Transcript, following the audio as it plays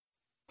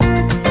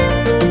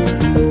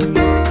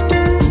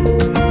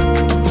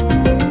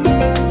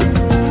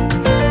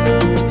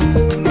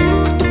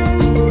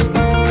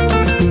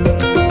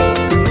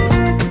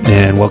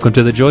Welcome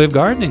to The Joy of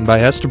Gardening by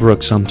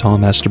Estabrook. I'm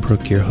Tom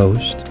Estabrook, your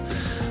host.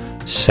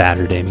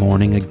 Saturday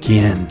morning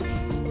again,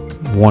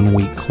 1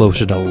 week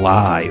closer to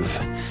live.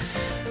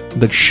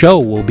 The show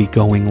will be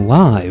going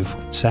live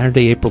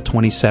Saturday, April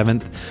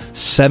 27th,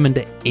 7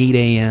 to 8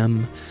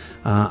 a.m.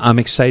 I'm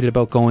excited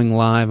about going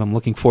live. I'm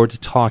looking forward to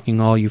talking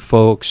to all you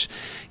folks.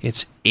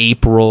 It's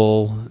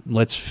April.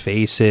 Let's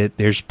face it,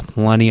 there's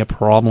plenty of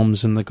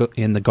problems in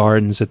the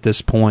gardens at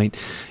this point.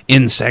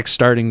 Insects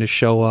starting to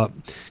show up.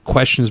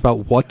 Questions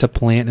about what to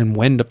plant and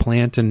when to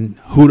plant and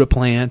who to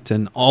plant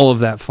and all of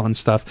that fun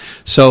stuff.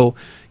 So,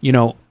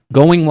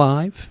 going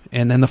live,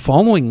 and then the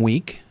following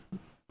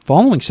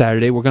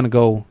Saturday, we're going to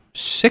go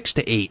 6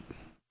 to 8.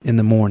 In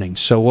the morning.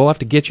 So we'll have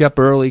to get you up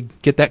early,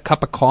 get that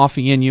cup of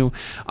coffee in you.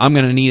 I'm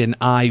going to need an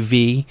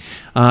IV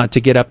to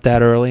get up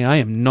that early. I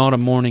am not a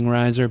morning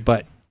riser,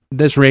 but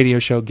this radio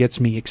show gets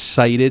me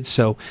excited,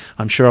 so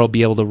I'm sure I'll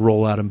be able to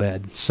roll out of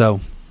bed. So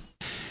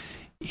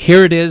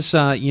here it is.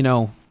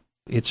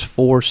 It's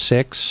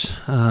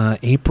 4/6,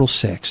 April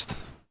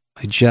 6th.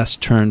 I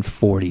just turned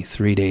 40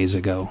 3 days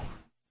ago.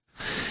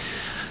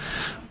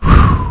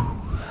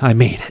 Whew, I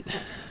made it.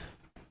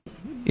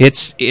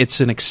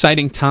 It's an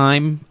exciting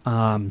time.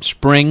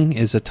 Spring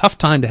is a tough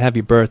time to have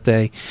your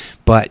birthday,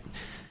 but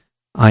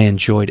I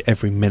enjoyed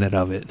every minute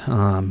of it.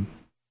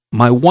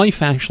 My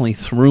wife actually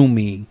threw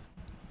me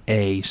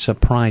a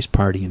surprise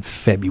party in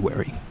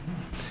February,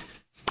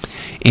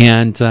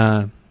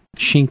 and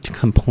she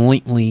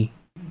completely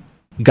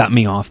got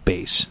me off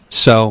base.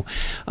 So,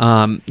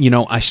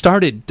 I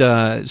started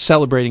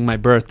celebrating my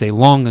birthday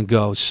long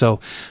ago, so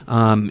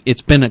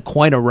it's been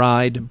quite a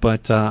ride,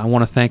 but I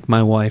want to thank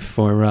my wife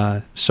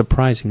for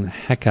surprising the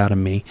heck out of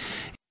me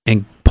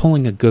and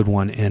pulling a good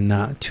one,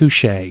 and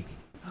touche,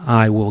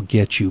 I will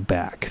get you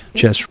back.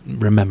 Just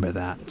remember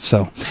that.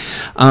 So,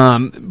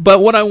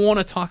 but what I want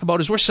to talk about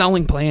is we're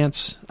selling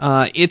plants.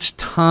 It's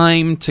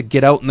time to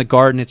get out in the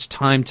garden. It's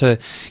time to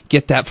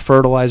get that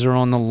fertilizer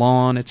on the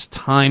lawn. It's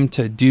time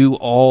to do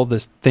all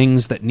the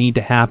things that need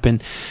to happen.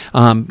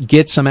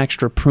 Get some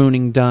extra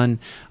pruning done.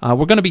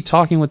 We're going to be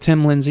talking with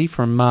Tim Lindsay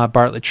from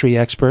Bartlett Tree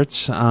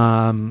Experts.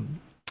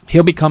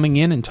 He'll be coming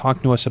in and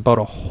talking to us about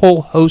a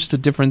whole host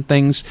of different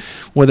things,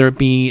 whether it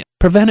be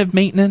preventive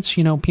maintenance.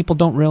 People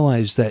don't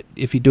realize that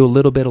if you do a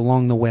little bit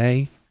along the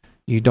way,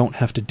 you don't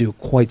have to do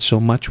quite so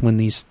much when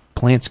these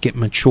plants get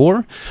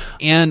mature.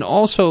 And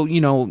also,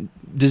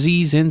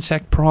 disease,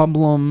 insect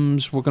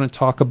problems. We're going to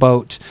talk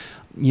about,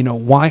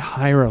 why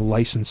hire a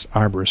licensed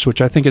arborist,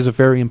 which I think is a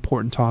very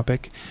important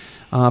topic.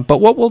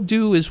 But what we'll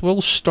do is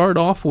we'll start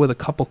off with a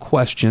couple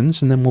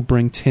questions, and then we'll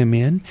bring Tim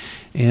in,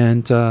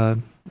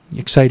 and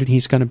excited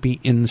he's going to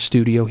be in the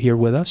studio here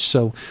with us,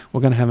 so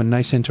we're going to have a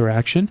nice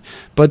interaction.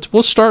 But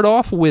we'll start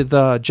off with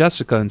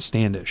Jessica in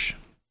Standish.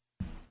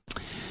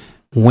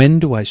 When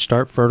do I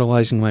start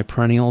fertilizing my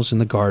perennials in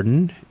the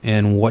garden,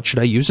 and what should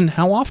I use and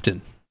how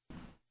often?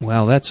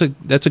 Well, that's a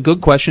good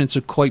question. It's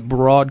a quite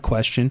broad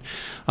question.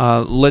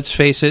 Let's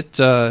face it,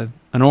 an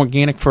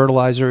organic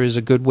fertilizer is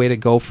a good way to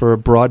go for a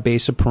broad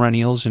base of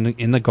perennials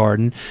in the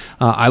garden.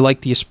 I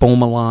like the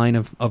Espoma line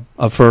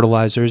of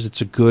fertilizers. It's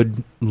a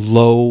good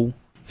low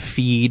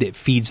feed. It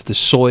feeds the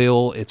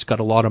soil. It's got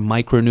a lot of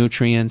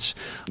micronutrients.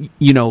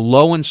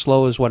 Low and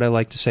slow is what I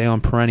like to say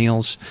on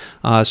perennials.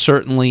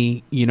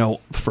 Certainly,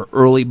 for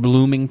early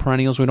blooming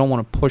perennials, we don't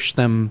want to push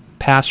them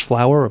past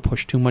flower or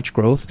push too much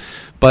growth.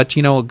 But,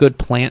 a good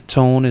plant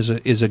tone is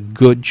a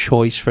good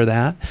choice for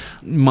that.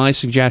 My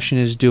suggestion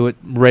is do it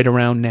right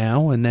around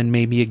now, and then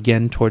maybe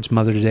again towards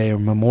Mother's Day or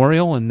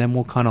Memorial, and then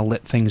we'll kind of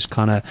let things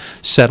kind of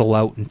settle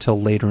out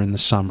until later in the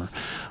summer.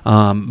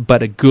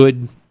 But a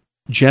good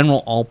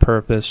general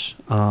all-purpose,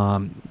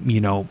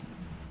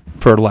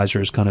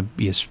 fertilizer is going to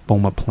be a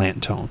Espoma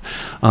plant tone.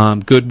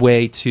 Good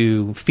way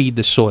to feed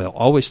the soil.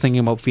 Always thinking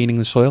about feeding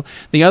the soil.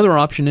 The other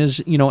option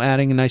is,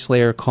 adding a nice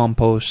layer of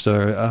compost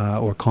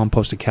or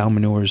composted cow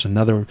manure is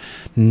another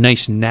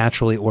nice,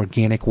 naturally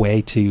organic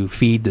way to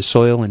feed the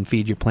soil and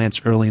feed your plants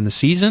early in the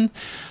season.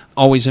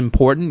 Always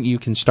important. You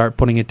can start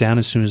putting it down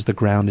as soon as the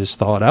ground is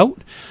thawed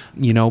out,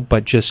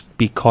 but just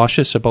be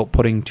cautious about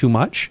putting too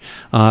much.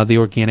 The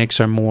organics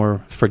are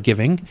more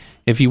forgiving.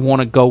 If you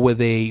want to go with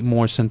a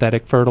more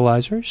synthetic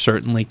fertilizer,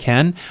 certainly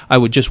can. I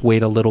would just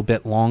wait a little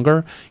bit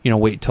longer,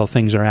 wait till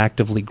things are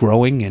actively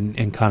growing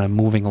and kind of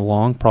moving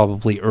along,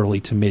 probably early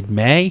to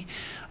mid-May,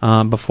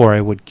 before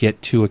I would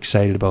get too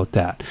excited about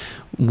that.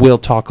 We'll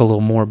talk a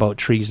little more about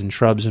trees and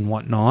shrubs and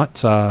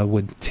whatnot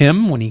with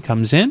Tim when he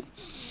comes in.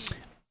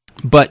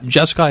 But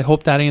Jessica, I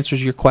hope that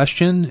answers your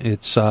question.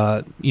 It's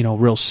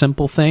real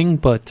simple thing,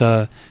 but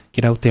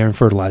get out there and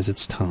fertilize.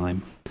 It's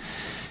time.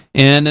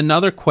 And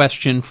another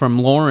question from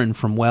Lauren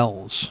from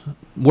Wells.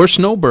 We're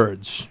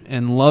snowbirds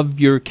and love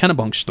your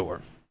Kennebunk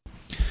store.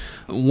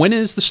 When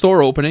is the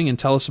store opening? And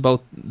tell us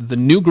about the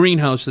new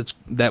greenhouse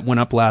that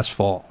went up last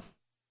fall.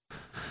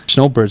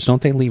 Snowbirds,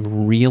 don't they leave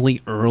really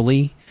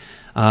early?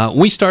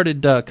 We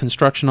started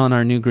construction on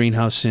our new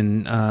greenhouse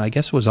in, I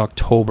guess it was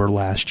October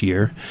last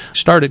year.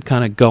 Started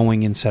kind of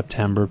going in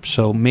September,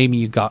 so maybe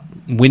you got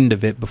wind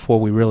of it before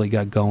we really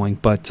got going.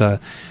 But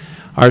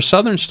our Our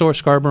southern store,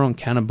 Scarborough and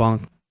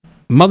Kennebunk,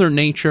 Mother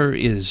Nature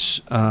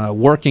is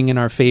working in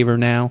our favor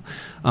now.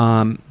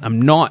 I'm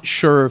not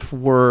sure if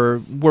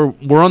we're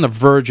on the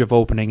verge of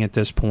opening at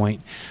this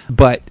point,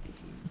 but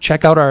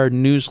check out our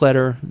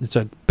newsletter. It's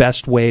a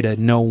best way to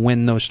know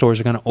when those stores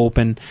are going to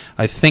open.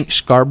 I think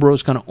Scarborough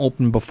is going to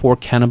open before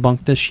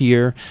Kennebunk this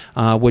year,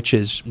 which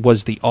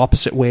was the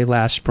opposite way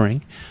last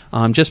spring,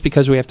 just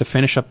because we have to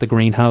finish up the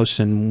greenhouse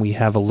and we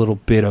have a little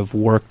bit of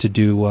work to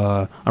do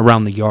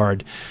around the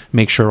yard,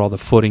 make sure all the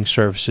footing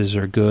surfaces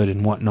are good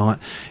and whatnot.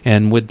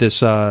 And with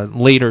this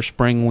later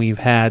spring we've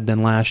had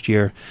than last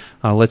year,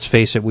 let's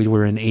face it, we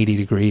were in 80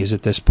 degrees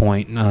at this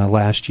point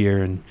last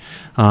year, and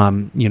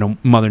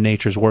Mother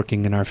Nature's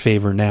working in our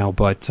favor now,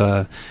 but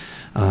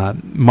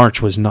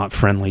March was not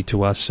friendly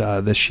to us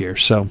this year.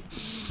 So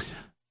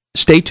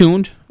stay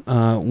tuned.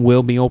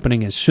 We'll be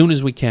opening as soon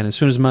as we can, as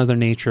soon as Mother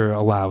Nature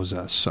allows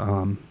us.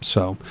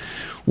 So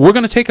we're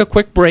going to take a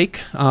quick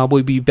break.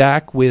 We'll be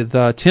back with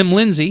Tim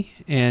Lindsay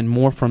and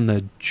more from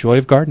the Joy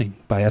of Gardening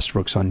by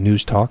Estabrook on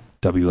News Talk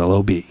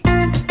WLOB.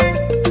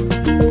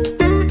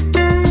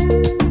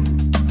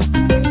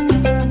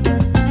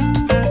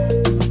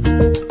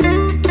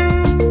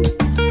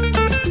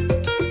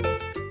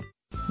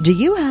 Do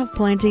you have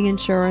planting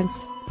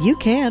insurance? You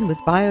can with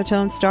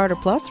Biotone Starter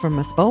Plus from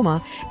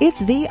Espoma.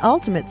 It's the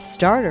ultimate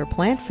starter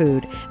plant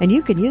food, and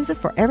you can use it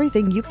for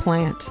everything you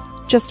plant.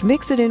 Just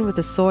mix it in with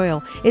the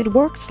soil. It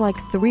works like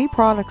 3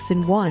 products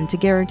in one to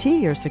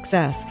guarantee your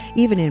success,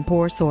 even in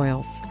poor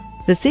soils.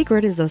 The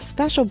secret is a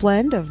special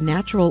blend of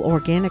natural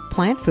organic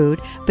plant food,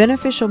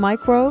 beneficial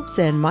microbes,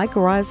 and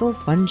mycorrhizal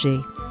fungi.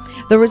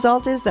 The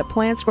result is that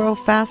plants grow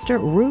faster,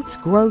 roots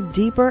grow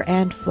deeper,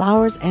 and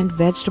flowers and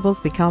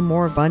vegetables become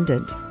more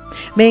abundant.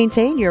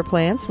 Maintain your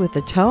plants with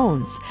the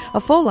Tones, a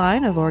full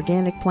line of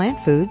organic plant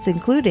foods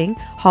including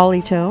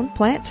Holly Tone,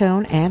 Plant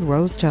Tone, and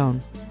Rose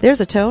Tone. There's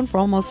a tone for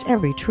almost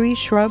every tree,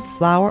 shrub,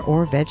 flower,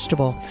 or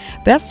vegetable.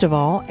 Best of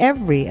all,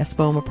 every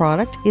Espoma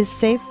product is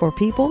safe for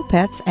people,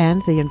 pets,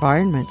 and the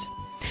environment.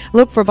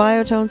 Look for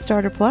Biotone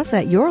Starter Plus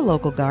at your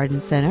local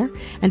garden center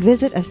and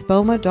visit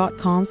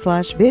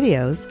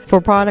espoma.com/videos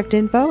for product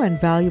info and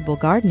valuable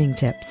gardening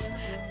tips.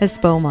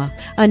 Espoma,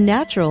 a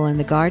natural in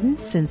the garden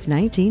since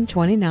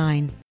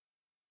 1929.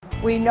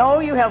 We know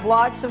you have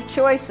lots of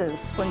choices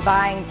when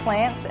buying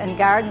plants and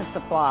garden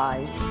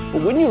supplies.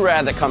 But wouldn't you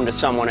rather come to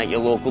someone at your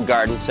local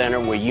garden center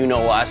where you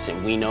know us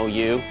and we know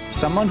you?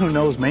 Someone who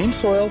knows Maine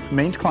soil,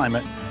 Maine's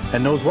climate,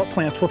 and knows what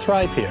plants will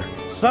thrive here.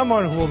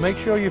 Someone who will make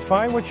sure you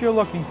find what you're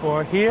looking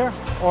for here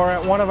or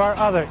at one of our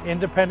other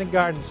independent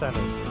garden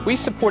centers. We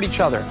support each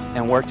other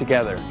and work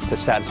together to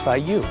satisfy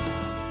you.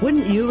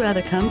 Wouldn't you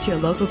rather come to your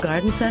local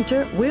garden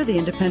center? We're the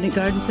Independent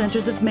Garden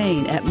Centers of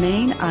Maine at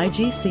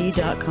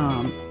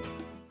maineigc.com.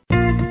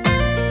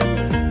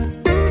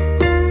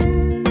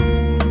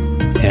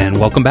 And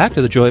welcome back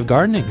to the Joy of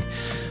Gardening.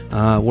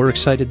 We're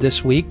excited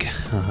this week.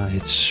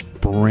 It's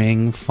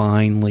spring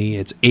finally.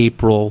 It's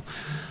April.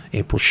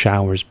 April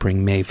showers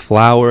bring May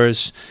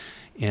flowers,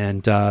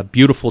 and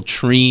beautiful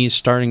trees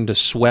starting to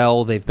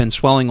swell. They've been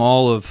swelling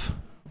all of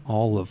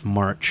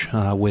March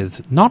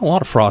with not a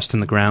lot of frost in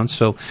the ground.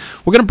 So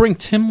we're going to bring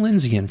Tim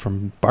Lindsay in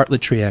from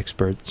Bartlett Tree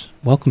Experts.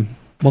 Welcome.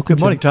 Good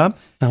morning, Tom.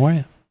 How are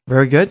you?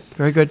 Very good.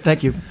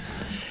 Thank you.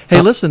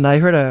 Hey, listen, I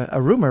heard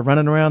a rumor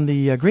running around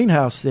the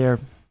greenhouse there.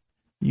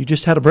 You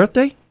just had a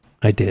birthday?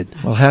 I did.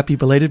 Well, happy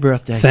belated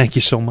birthday. Thank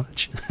you so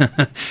much.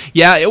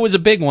 Yeah, it was a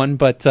big one,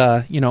 but,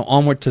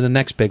 onward to the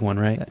next big one,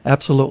 right?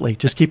 Absolutely.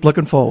 Just keep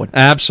looking forward.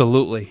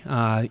 Absolutely.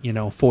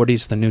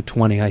 40's the new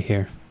 20, I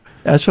hear.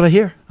 That's what I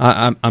hear.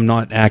 I'm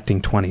not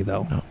acting 20,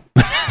 though.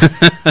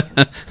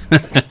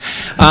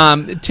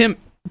 No. Tim,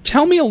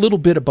 tell me a little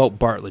bit about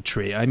Bartlett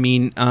Tree. I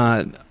mean,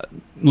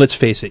 let's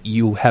face it,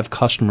 you have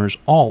customers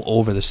all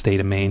over the state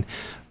of Maine,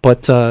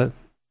 but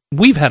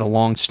we've had a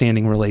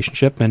long-standing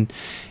relationship, and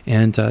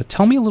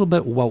tell me a little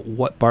bit about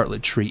what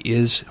Bartlett Tree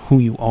is, who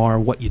you are,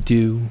 what you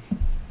do.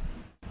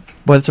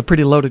 Well, it's a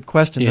pretty loaded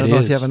question. I don't know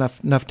if you have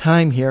enough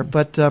time here,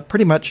 but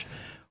pretty much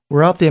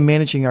we're out there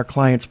managing our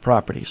clients'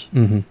 properties,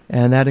 and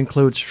that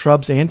includes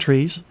shrubs and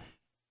trees,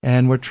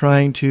 and we're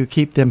trying to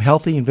keep them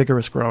healthy and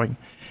vigorous growing,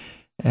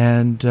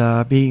 and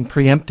being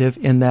preemptive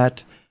in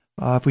that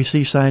if we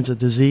see signs of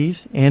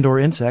disease and or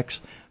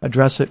insects,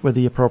 address it with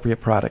the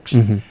appropriate products.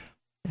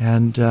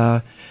 And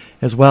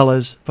as well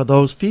as for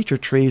those feature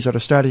trees that are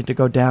starting to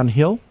go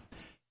downhill,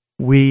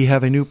 we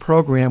have a new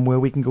program where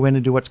we can go in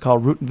and do what's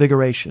called root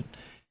invigoration.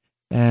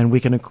 And we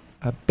can,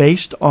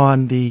 based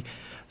on the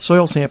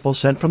soil samples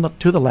sent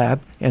to the lab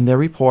and their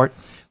report,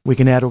 we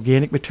can add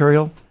organic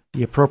material,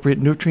 the appropriate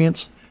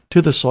nutrients to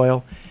the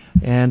soil,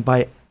 and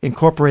by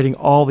incorporating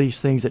all these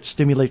things, it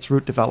stimulates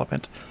root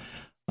development.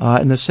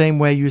 In the same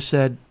way you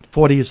said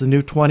 40 is the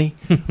new 20,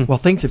 well,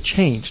 things have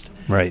changed.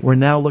 Right. We're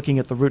now looking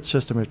at the root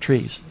system of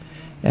trees.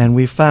 And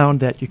we found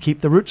that you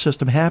keep the root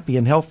system happy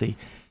and healthy,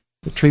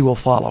 the tree will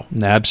follow.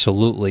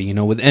 Absolutely. You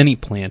know, with any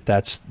plant,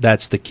 that's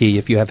the key.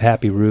 If you have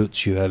happy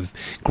roots, you have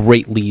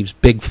great leaves,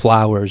 big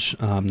flowers,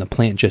 the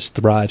plant just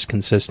thrives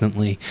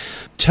consistently.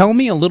 Tell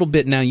me a little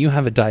bit now, you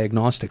have a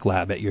diagnostic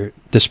lab at your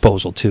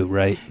disposal too,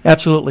 right?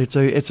 Absolutely.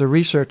 It's a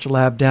research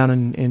lab down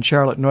in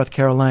Charlotte, North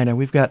Carolina.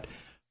 We've got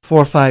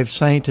 4 or 5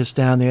 scientists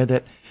down there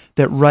that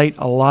write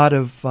a lot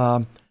of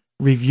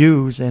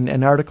reviews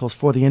and articles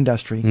for the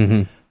industry.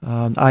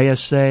 Mm-hmm.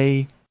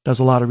 ISA does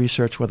a lot of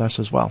research with us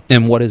as well.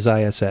 And what is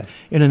ISA?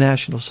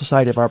 International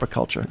Society of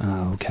Arboriculture.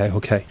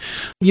 Okay.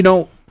 You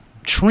know,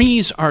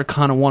 trees are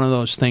kind of one of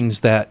those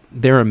things that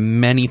there are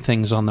many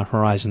things on the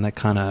horizon that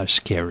kind of are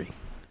scary.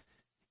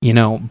 You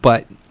know,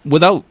 but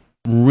without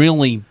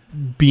really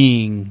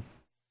being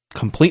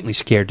completely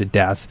scared to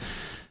death,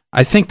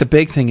 I think the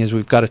big thing is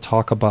we've got to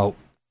talk about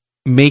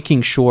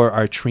making sure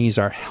our trees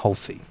are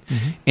healthy.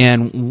 Mm-hmm.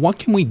 And what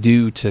can we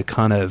do to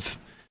kind of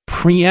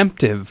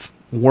preemptive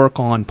work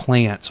on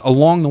plants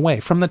along the way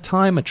from the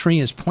time a tree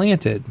is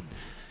planted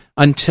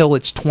until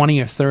it's 20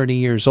 or 30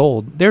 years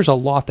old? There's a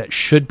lot that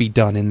should be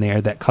done in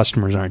there that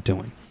customers aren't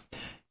doing.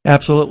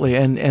 Absolutely,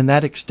 and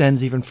that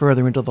extends even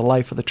further into the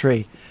life of the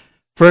tree.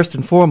 First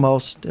and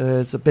foremost,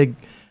 it's a big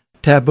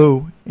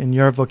taboo in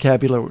your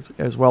vocabulary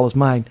as well as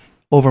mine,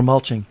 over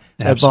mulching,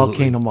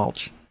 volcano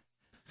mulch.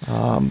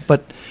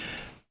 But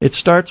it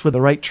starts with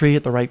the right tree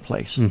at the right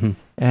place. Mm-hmm.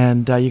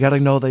 And you got to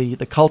know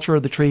the culture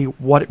of the tree,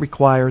 what it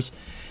requires.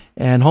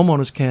 And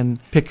homeowners can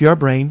pick your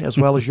brain as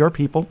well as your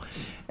people,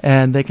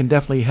 and they can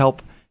definitely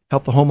help the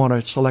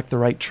homeowner select the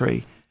right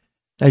tree.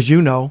 As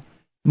you know,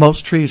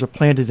 most trees are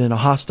planted in a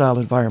hostile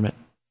environment.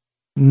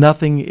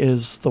 Nothing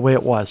is the way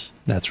it was.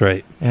 That's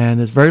right. And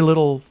there's very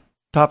little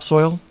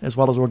topsoil as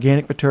well as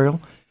organic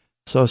material.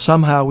 So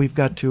somehow we've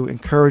got to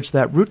encourage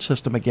that root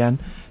system again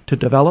to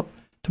develop,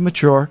 to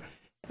mature,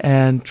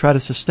 and try to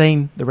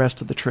sustain the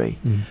rest of the tree.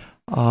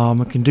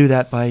 We can do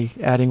that by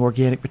adding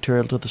organic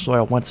material to the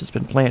soil once it's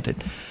been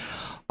planted.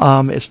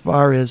 As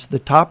far as the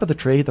top of the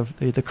tree,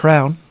 the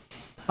crown,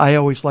 I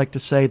always like to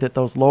say that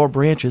those lower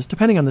branches,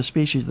 depending on the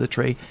species of the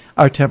tree,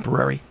 are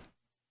temporary.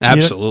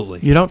 Absolutely.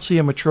 You don't see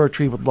a mature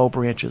tree with low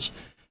branches.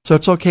 So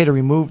it's okay to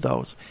remove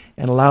those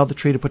and allow the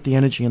tree to put the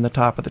energy in the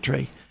top of the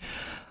tree.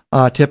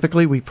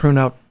 Typically, we prune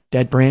out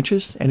dead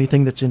branches,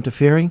 anything that's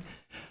interfering,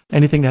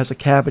 anything that has a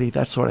cavity,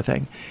 that sort of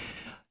thing.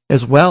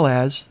 As well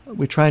as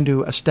we're trying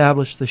to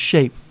establish the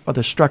shape or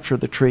the structure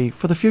of the tree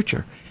for the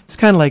future. It's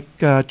kind of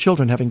like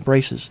children having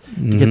braces.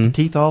 To get the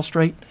teeth all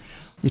straight,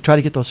 you try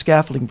to get those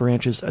scaffolding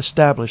branches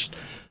established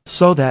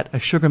so that a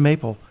sugar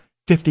maple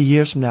 50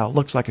 years from now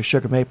looks like a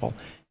sugar maple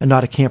and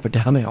not a camper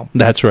downhill.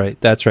 That's right.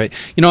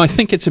 You know, I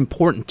think it's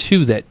important,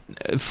 too, that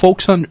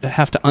folks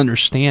have to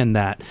understand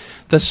that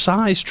the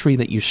size tree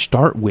that you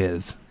start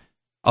with,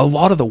 a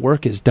lot of the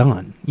work is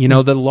done. You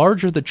know, the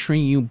larger the tree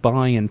you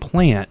buy and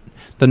plant,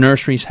 the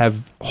nurseries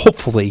have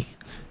hopefully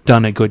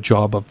done a good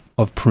job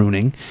of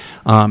pruning.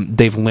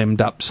 They've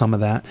limbed up some of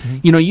that. Mm-hmm.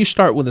 You know, you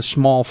start with a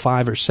small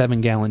 5 or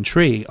 7 gallon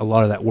tree, a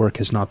lot of that work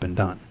has not been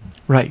done.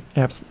 Right.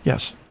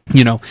 Yes.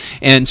 You know,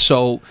 and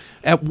so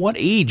at what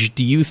age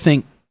do you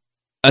think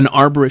an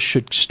arborist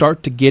should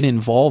start to get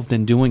involved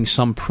in doing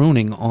some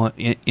pruning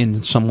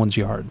in someone's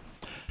yard?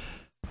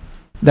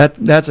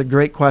 That's a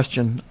great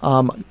question,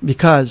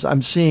 because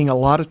I'm seeing a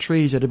lot of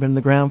trees that have been in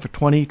the ground for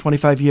 20,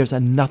 25 years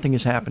and nothing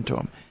has happened to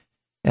them.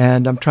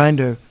 And I'm trying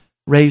to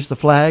raise the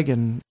flag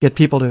and get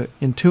people to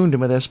in tune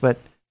with this, but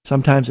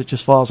sometimes it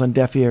just falls on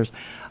deaf ears.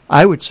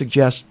 I would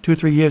suggest 2 or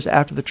 3 years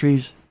after the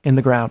tree's in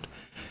the ground,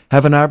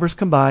 have an arborist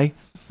come by,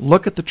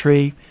 look at the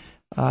tree.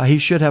 He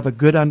should have a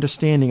good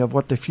understanding of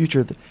what the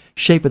future the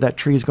shape of that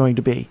tree is going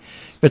to be.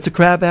 If it's a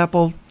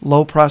crabapple,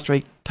 low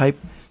prostrate type,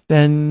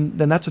 then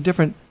that's a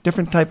different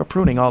type of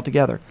pruning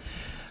altogether.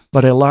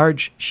 But a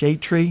large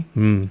shade tree,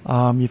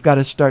 you've got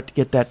to start to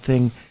get that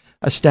thing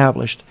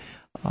established.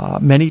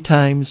 Many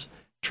times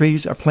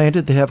trees are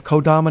planted that have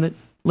codominant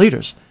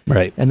leaders.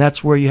 Right. And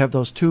that's where you have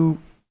those 2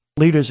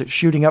 leaders that's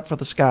shooting up for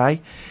the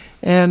sky,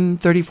 and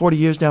 30, 40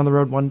 years down the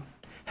road, one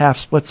half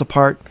splits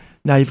apart.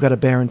 Now you've got a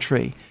barren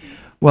tree.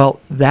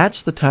 Well,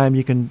 that's the time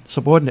you can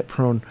subordinate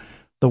prune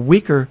the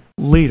weaker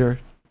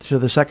leader to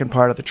the second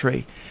part of the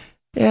tree.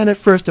 And at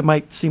first it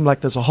might seem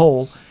like there's a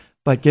hole,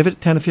 but give it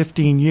 10 to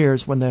 15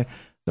 years when the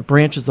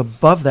branches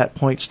above that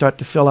point start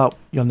to fill out,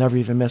 you'll never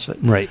even miss it.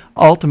 Right.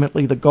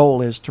 Ultimately, the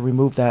goal is to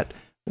remove that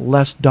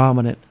less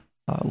dominant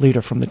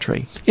leader from the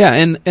tree. Yeah,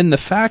 and the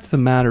fact of the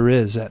matter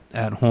is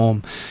at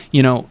home,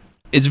 you know,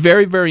 it's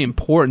very, very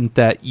important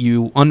that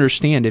you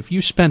understand if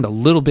you spend a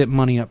little bit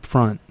money up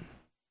front,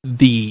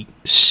 the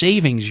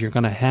savings you're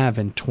going to have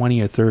in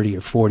 20 or 30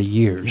 or 40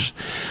 years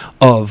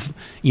of,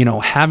 you know,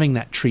 having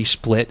that tree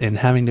split and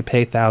having to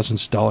pay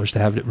thousands of dollars to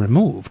have it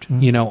removed.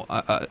 Mm-hmm. You know,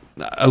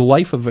 a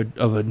life of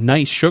a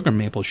nice sugar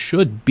maple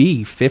should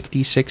be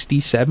 50, 60,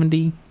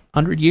 70,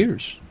 100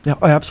 years. Yeah,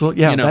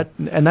 absolutely. Yeah, you know?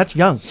 that's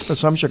young for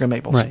some sugar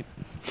maples. Right.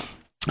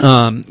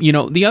 You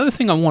know, the other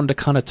thing I wanted to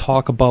kind of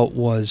talk about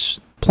was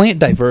plant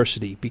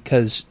diversity,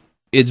 because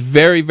it's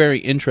very, very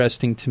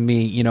interesting to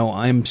me. You know,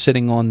 I'm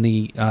sitting on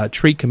the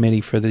tree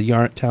committee for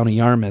the town of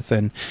Yarmouth,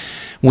 and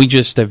we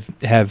just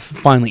have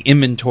finally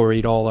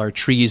inventoried all our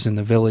trees in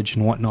the village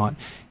and whatnot.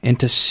 And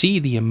to see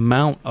the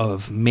amount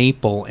of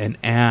maple and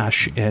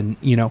ash, and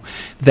you know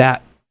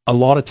that a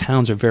lot of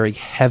towns are very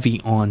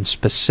heavy on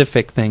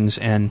specific things,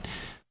 and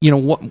you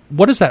know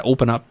what does that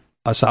open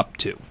us up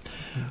to?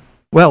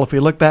 Well, if we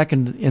look back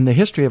in the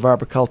history of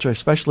arboriculture,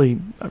 especially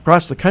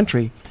across the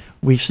country,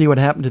 we see what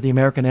happened to the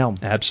American elm.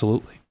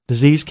 Absolutely.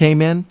 Disease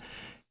came in,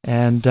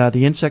 and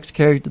the insects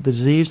carried the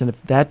disease, and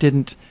if that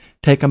didn't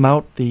take them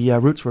out, the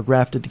roots were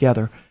grafted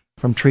together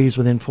from trees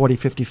within 40,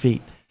 50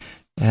 feet.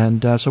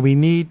 And so we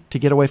need to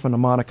get away from the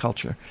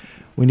monoculture.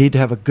 We need to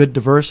have a good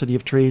diversity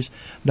of trees,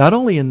 not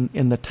only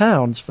in the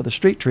towns for the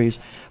street trees,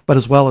 but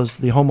as well as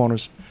the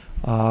homeowners'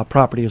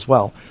 property as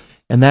well.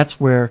 And that's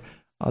where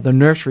the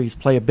nurseries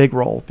play a big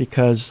role,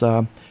 because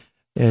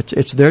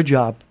it's their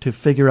job to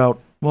figure out,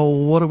 well,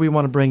 what do we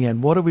want to bring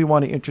in? What do we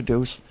want to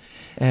introduce?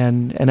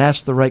 And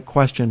ask the right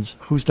questions.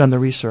 Who's done the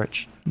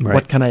research? Right.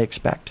 What can I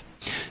expect?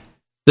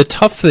 The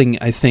tough thing,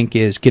 I think,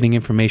 is getting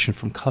information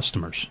from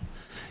customers.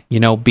 You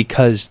know,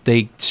 because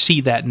they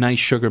see that nice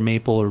sugar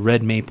maple or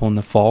red maple in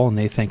the fall, and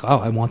they think, oh,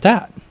 I want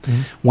that.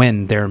 Mm-hmm.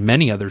 When there are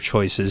many other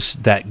choices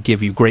that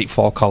give you great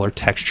fall color,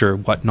 texture,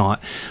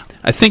 whatnot.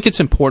 I think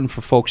it's important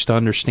for folks to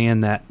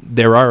understand that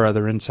there are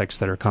other insects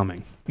that are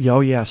coming.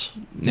 Oh, yes.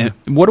 And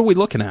what are we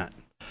looking at?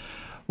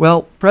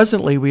 Well,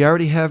 presently, we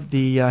already have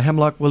the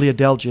hemlock woolly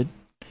adelgid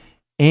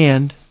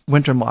and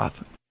winter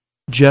moth.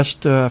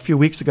 Just a few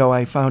weeks ago,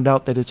 I found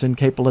out that it's in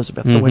Cape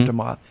Elizabeth, the winter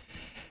moth.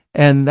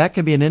 And that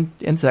can be an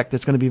insect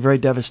that's going to be very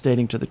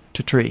devastating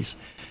to trees.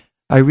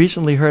 I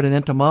recently heard an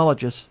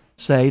entomologist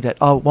say that,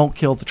 it won't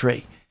kill the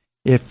tree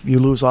if you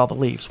lose all the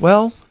leaves.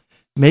 Well,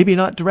 maybe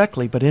not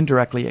directly, but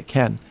indirectly it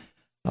can.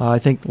 I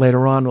think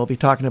later on we'll be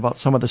talking about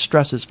some of the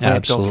stresses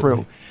plants go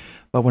through.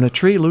 But when a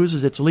tree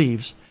loses its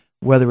leaves,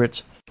 whether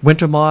it's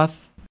winter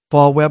moth,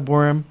 fall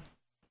webworm,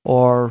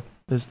 or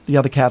there's the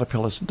other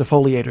caterpillars,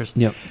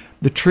 defoliators,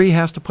 the tree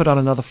has to put on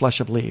another flush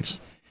of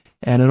leaves.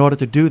 And in order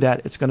to do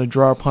that, it's going to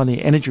draw upon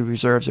the energy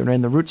reserves that are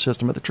in the root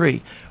system of the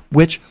tree,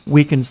 which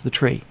weakens the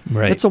tree.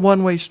 Right. It's a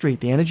one-way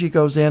street. The energy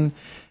goes in,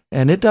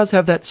 and it does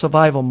have that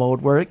survival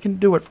mode where it can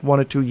do it for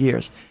 1 or 2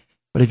 years.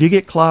 But if you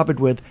get clobbered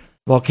with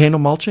volcano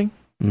mulching,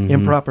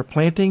 improper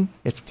planting,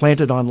 it's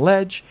planted on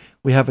ledge,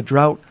 we have a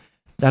drought,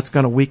 that's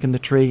going to weaken the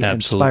tree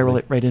and spiral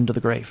it right into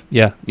the grave.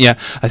 Yeah.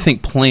 I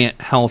think plant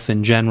health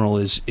in general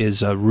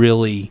is a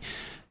really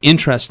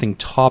interesting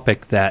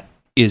topic that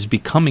is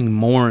becoming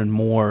more and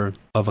more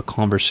of a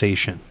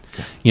conversation.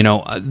 You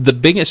know, the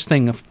biggest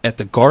thing at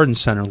the garden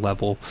center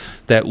level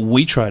that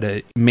we try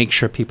to make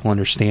sure people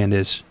understand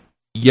is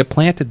you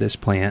planted this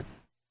plant,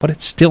 but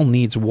it still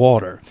needs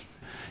water.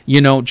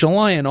 You know,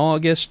 July and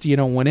August, you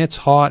know, when it's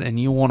hot and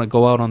you want to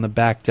go out on the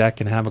back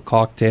deck and have a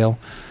cocktail,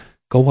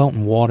 go out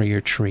and water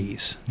your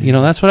trees. You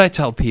know, that's what I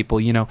tell people.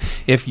 You know,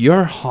 if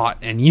you're hot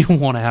and you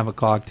want to have a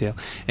cocktail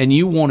and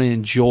you want to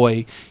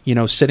enjoy, you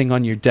know, sitting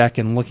on your deck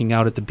and looking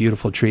out at the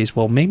beautiful trees,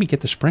 well, maybe get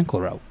the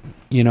sprinkler out.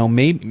 You know,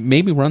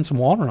 maybe run some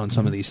water on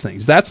some of these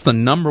things. That's the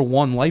number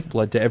one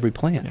lifeblood to every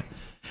plant. Yeah.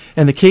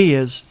 And the key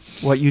is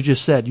what you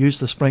just said, use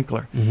the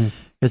sprinkler.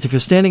 Because if you're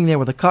standing there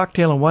with a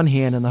cocktail in one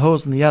hand and the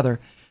hose in the other,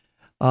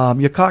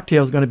 your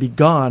cocktail is going to be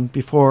gone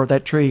before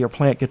that tree or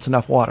plant gets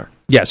enough water.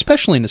 Yeah,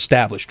 especially an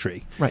established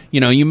tree. Right.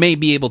 You know, you may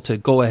be able to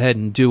go ahead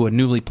and do a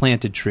newly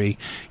planted tree,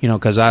 you know,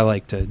 because I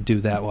like to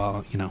do that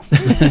while, you know.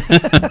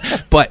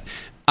 But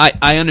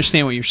I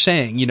understand what you're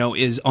saying, you know,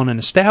 is on an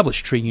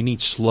established tree, you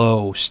need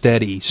slow,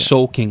 steady,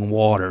 soaking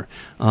water.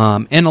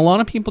 And a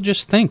lot of people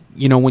just think,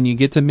 you know, when you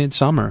get to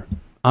midsummer,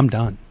 I'm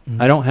done.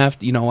 I don't have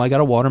to, you know, I got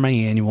to water my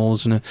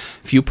annuals and a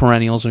few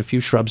perennials and a few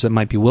shrubs that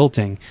might be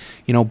wilting,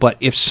 you know, but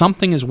if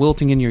something is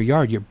wilting in your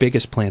yard, your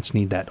biggest plants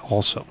need that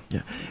also.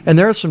 Yeah. And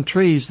there are some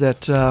trees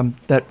that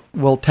that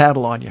will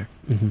tattle on you,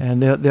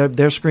 and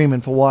they're screaming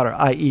for water,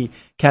 i.e.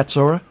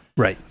 Katsura,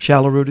 right,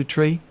 shallow-rooted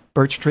tree,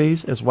 birch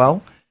trees as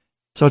well.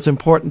 So it's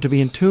important to be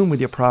in tune with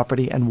your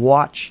property and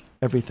watch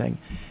everything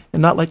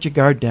and not let your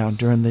guard down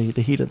during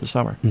the heat of the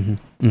summer.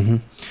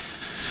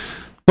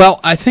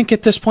 Well, I think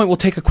at this point we'll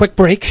take a quick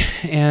break,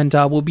 and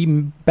we'll be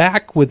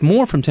back with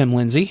more from Tim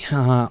Lindsay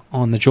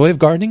on The Joy of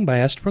Gardening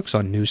by Estabrooks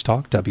on News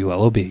Talk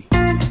WLOB.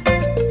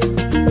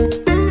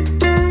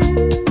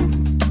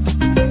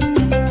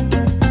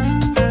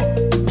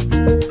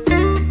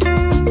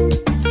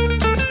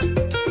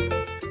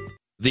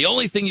 The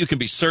only thing you can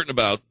be certain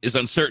about is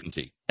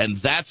uncertainty. And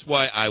that's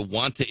why I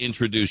want to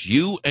introduce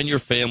you and your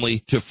family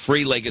to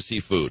Free Legacy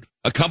Food,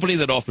 a company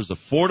that offers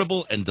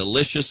affordable and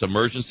delicious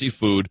emergency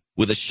food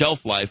with a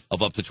shelf life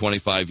of up to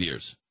 25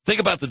 years.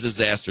 Think about the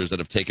disasters that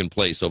have taken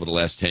place over the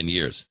last 10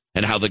 years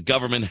and how the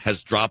government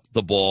has dropped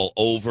the ball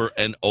over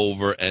and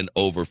over and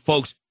over.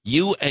 Folks,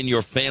 you and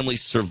your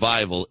family's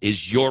survival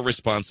is your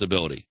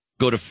responsibility.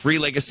 Go to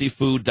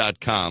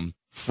freelegacyfood.com,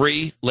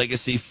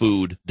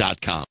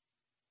 freelegacyfood.com.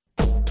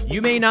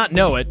 You may not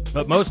know it,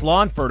 but most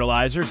lawn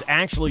fertilizers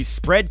actually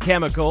spread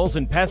chemicals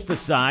and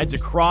pesticides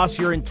across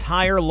your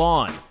entire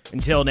lawn.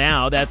 Until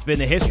now, that's been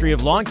the history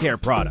of lawn care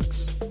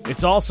products.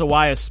 It's also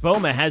why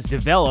Espoma has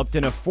developed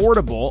an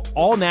affordable,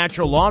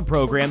 all-natural lawn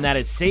program that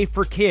is safe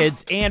for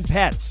kids and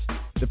pets.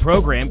 The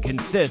program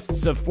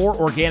consists of 4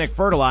 organic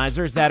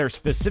fertilizers that are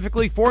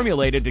specifically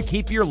formulated to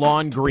keep your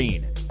lawn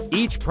green.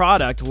 Each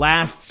product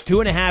lasts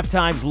 2.5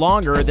 times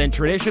longer than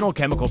traditional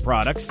chemical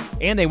products,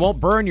 and they won't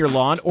burn your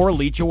lawn or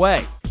leach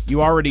away.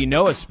 You already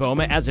know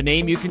Espoma as a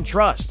name you can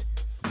trust.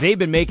 They've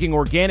been making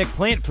organic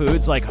plant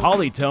foods like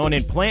Hollytone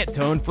and Plant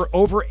Tone for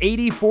over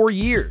 84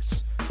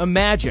 years.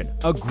 Imagine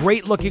a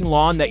great-looking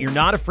lawn that you're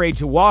not afraid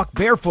to walk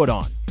barefoot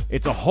on.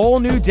 It's a whole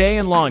new day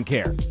in lawn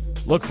care.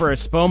 Look for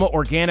Espoma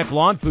organic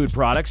lawn food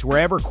products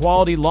wherever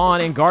quality lawn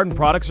and garden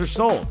products are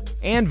sold.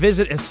 And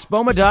visit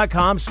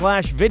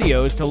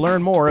espoma.com/videos to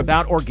learn more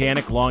about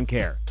organic lawn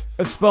care.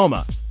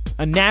 Espoma,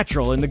 a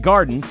natural in the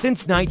garden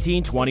since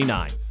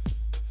 1929.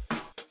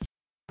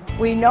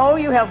 We know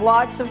you have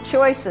lots of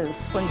choices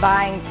when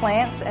buying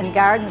plants and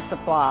garden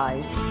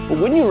supplies. But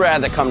wouldn't you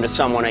rather come to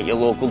someone at your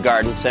local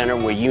garden center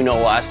where you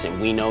know us and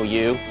we know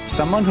you?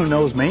 Someone who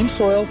knows Maine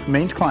soil,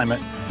 Maine's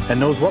climate, and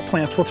knows what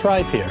plants will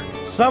thrive here.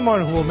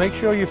 Someone who will make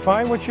sure you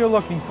find what you're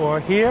looking for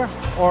here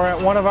or at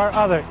one of our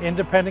other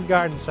independent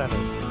garden centers.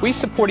 We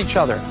support each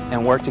other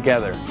and work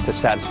together to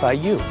satisfy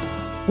you.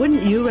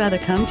 Wouldn't you rather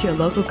come to your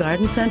local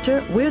garden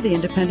center? We're the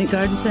Independent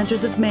Garden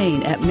Centers of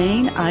Maine at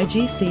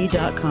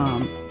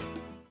maineigc.com.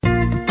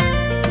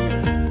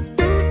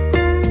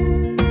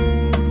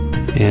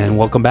 And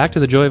welcome back to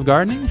The Joy of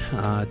Gardening.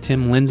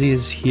 Tim Lindsay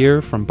is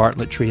here from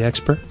Bartlett Tree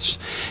Experts,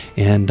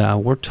 and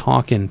we're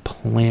talking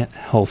plant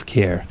health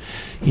care.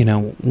 You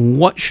know,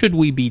 what should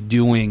we be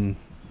doing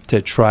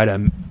to try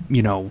to,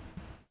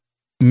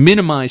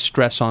 minimize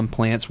stress on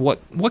plants?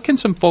 What can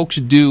some folks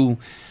do,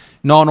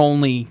 not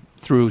only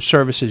through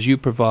services you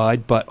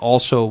provide, but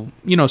also,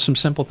 some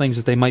simple things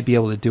that they might be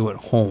able to do at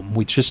home?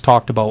 We just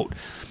talked about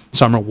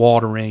summer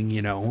watering,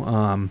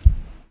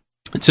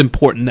 it's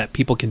important that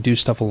people can do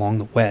stuff along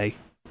the way.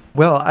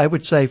 Well, I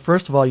would say,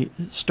 first of all, you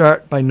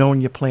start by knowing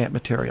your plant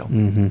material.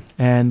 Mm-hmm.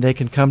 And they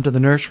can come to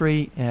the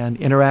nursery and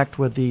interact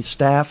with the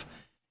staff,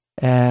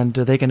 and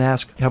they can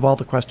have all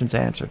the questions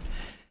answered.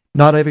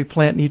 Not every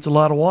plant needs a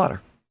lot of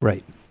water.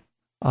 Right.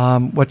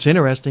 What's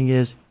interesting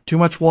is too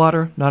much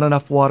water, not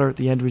enough water,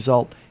 the end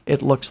result,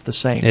 it looks the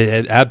same.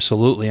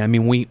 Absolutely. I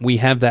mean, we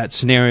have that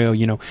scenario,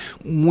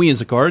 we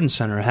as a garden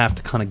center have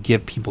to kind of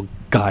give people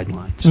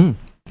guidelines. Mm.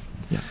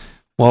 Yeah.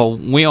 Well,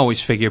 we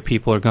always figure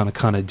people are going to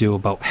kind of do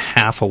about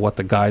half of what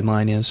the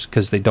guideline is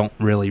because they don't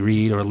really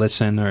read or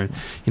listen, or,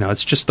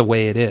 it's just the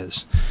way it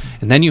is.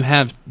 And then you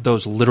have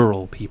those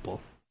literal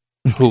people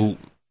who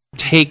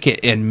take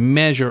it and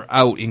measure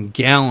out in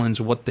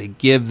gallons what they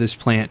give this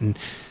plant, and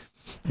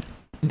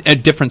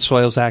different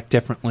soils act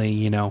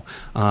differently,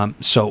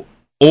 so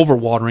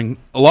overwatering,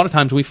 a lot of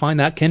times we find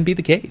that can be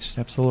the case.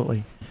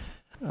 Absolutely.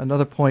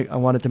 Another point I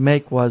wanted to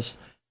make was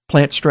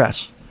plant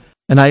stress.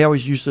 And I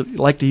always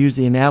like to use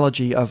the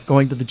analogy of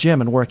going to the gym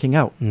and working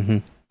out. Mm-hmm.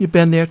 You've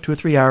been there 2 or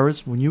 3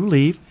 hours. When you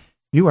leave,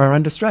 you are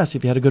under stress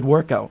if you had a good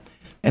workout.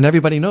 And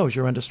everybody knows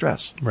you're under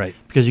stress. Right.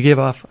 Because you give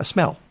off a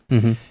smell.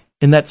 Mm-hmm.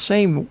 In that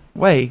same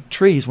way,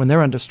 trees, when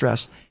they're under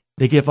stress,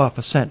 they give off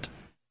a scent.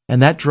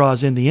 And that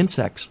draws in the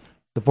insects,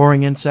 the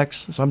boring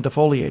insects, some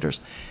defoliators.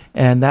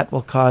 And that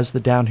will cause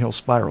the downhill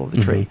spiral of the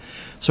tree.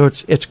 So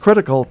it's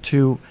critical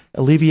to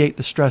alleviate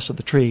the stress of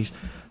the trees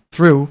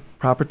through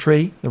proper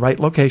tree, the right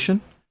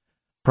location,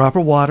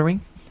 proper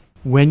watering.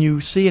 When you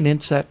see an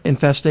insect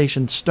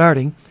infestation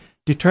starting,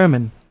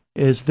 determine,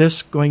 is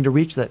this going to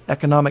reach that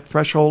economic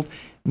threshold?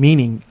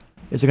 Meaning,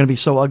 is it going to be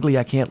so ugly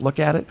I can't look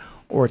at it,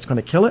 or it's going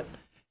to kill it?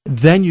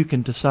 Then you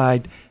can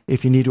decide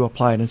if you need to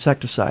apply an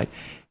insecticide.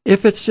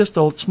 If it's just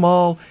a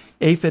small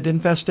aphid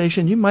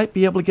infestation, you might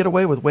be able to get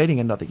away with waiting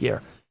another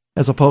year,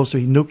 as opposed to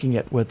nuking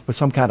it with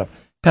some kind of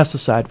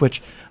pesticide,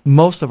 which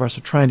most of us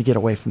are trying to get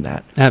away from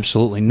that.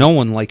 Absolutely. No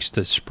one likes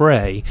to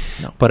spray,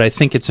 but I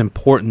think it's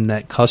important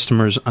that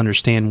customers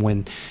understand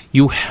when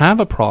you have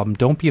a problem,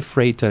 don't be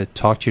afraid to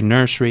talk to your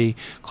nursery,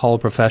 call a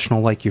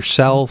professional like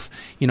yourself.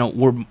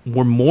 We're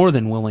more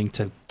than willing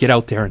to get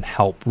out there and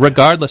help,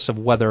 regardless of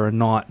whether or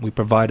not we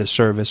provide a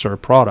service or a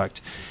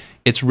product.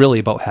 It's really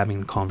about having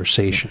the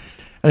conversation.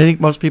 And I think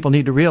most people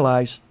need to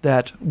realize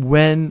that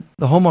when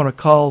the homeowner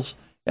calls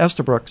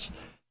Estabrooks,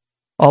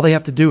 all they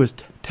have to do is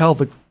tell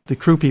the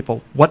crew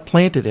people what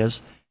plant it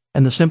is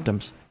and the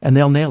symptoms, and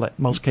they'll nail it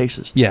in most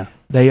cases. Yeah.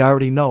 They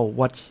already know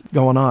what's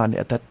going on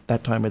at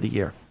that time of the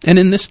year. And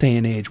in this day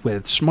and age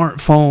with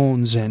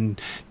smartphones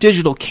and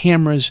digital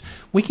cameras,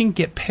 we can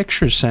get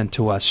pictures sent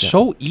to us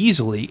so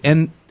easily.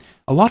 And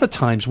a lot of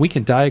times we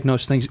can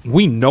diagnose things.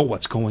 We know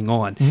what's going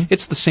on. Mm-hmm.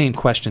 It's the same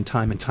question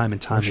time and time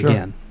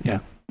again.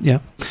 Yeah.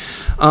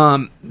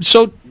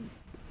 So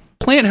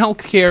plant health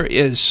care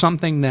is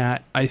something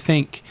that I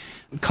think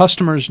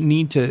customers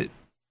need to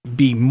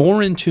be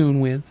more in tune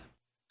with,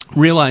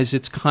 realize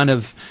it's kind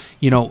of,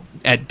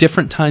 at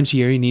different times of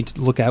year you need to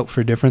look out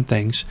for different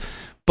things.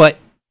 But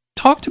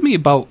talk to me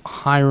about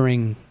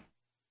hiring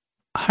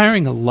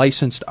a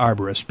licensed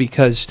arborist,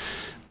 because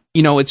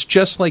it's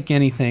just like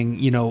anything.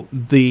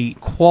 The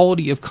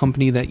quality of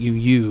company that you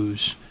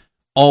use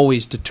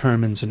always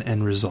determines an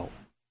end result.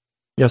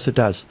 Yes, it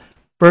does.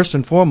 First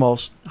and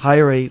foremost,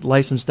 hire a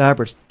licensed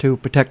arborist to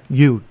protect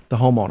you, the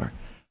homeowner.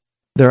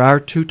 There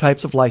are two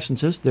types of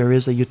licenses. There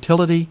is a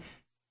utility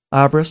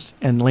arborist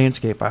and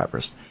landscape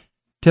arborist.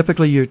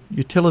 Typically, your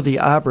utility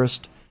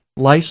arborist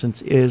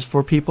license is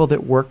for people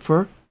that work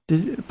for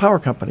the power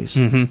companies,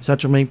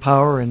 Central Maine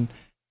Power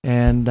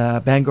and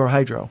Bangor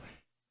Hydro.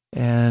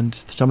 And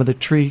some of the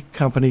tree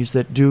companies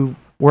that do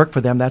work for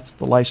them, that's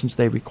the license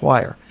they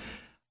require.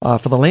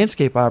 For the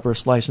landscape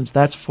arborist license,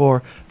 that's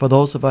for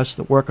those of us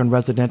that work on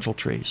residential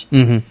trees.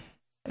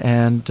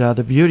 And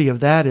the beauty of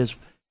that is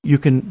you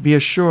can be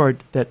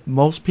assured that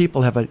most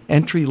people have an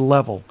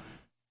entry-level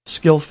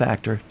skill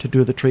factor to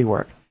do the tree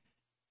work.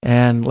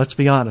 And let's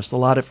be honest, a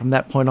lot of it from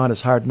that point on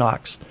is hard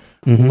knocks,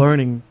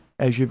 learning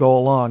as you go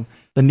along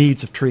the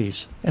needs of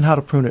trees and how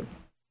to prune it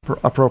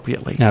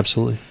appropriately.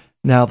 Absolutely.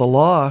 Now, the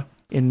law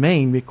in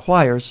Maine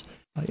requires,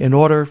 in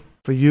order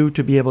for you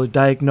to be able to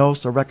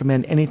diagnose or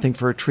recommend anything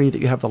for a tree,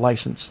 that you have the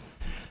license.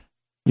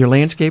 Your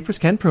landscapers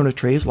can prune a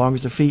tree as long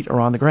as their feet are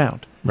on the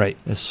ground. Right.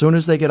 As soon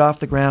as they get off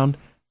the ground,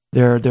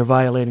 they're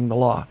violating the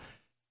law.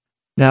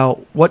 Now,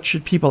 what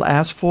should people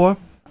ask for?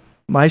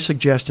 My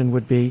suggestion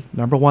would be,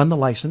 number one, the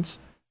license,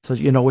 so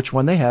you know which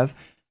one they have.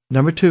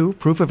 Number two,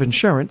 proof of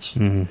insurance.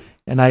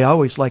 And I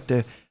always like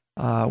to,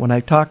 when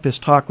I talk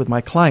with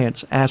my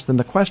clients, ask them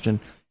the question,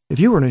 if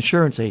you were an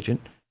insurance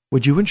agent,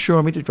 would you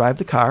insure me to drive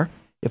the car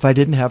if I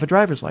didn't have a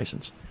driver's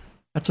license?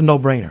 That's a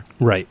no-brainer.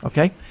 Right.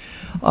 Okay?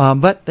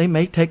 But they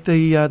may take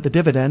the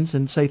dividends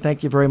and say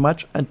thank you very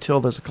much until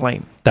there's a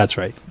claim. That's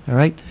right. All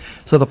right?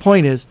 So the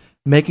point is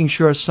making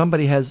sure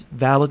somebody has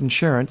valid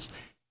insurance,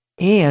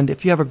 and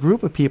if you have a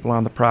group of people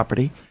on the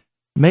property,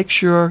 make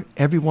sure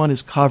everyone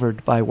is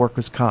covered by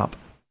workers' comp.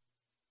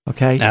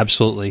 Okay?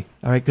 Absolutely.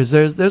 All right, because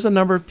there's a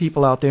number of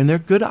people out there, and they're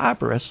good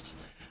arborists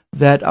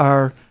that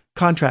are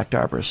contract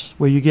arborists,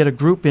 where you get a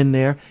group in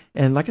there,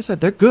 and like I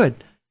said, they're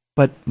good.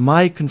 But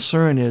my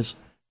concern is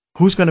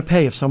who's going to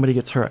pay if somebody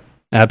gets hurt?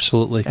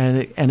 Absolutely.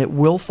 And it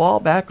will fall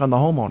back on the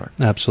homeowner.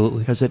 Absolutely.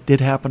 Because it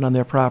did happen on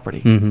their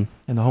property. And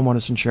the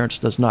homeowner's insurance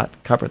does not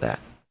cover that.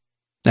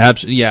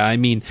 Absolutely. Yeah, I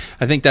mean,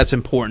 I think that's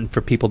important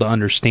for people to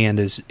understand.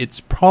 Is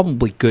it's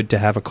probably good to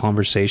have a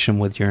conversation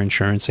with your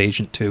insurance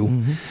agent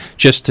too,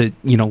 just to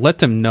let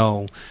them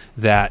know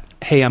that,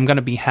 hey, I'm going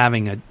to be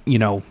having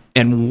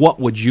and what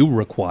would you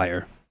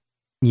require,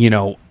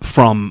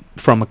 from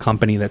a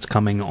company that's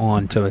coming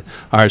on to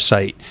our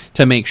site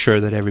to make sure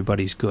that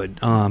everybody's good.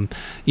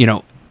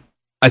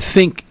 I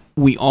think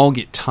we all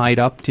get tied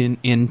up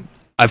in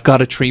I've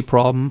got a tree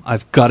problem,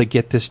 I've got to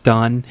get this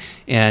done,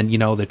 and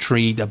the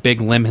tree, a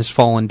big limb has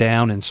fallen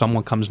down, and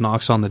someone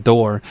knocks on the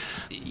door.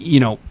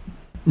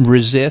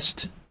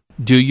 Resist.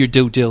 Do your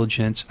due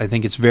diligence. I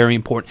think it's very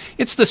important.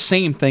 It's the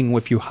same thing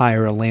if you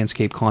hire a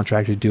landscape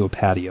contractor to do a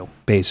patio,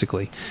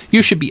 basically.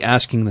 You should be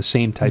asking the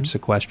same types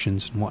of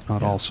questions and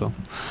whatnot also.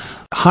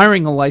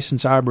 Hiring a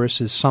licensed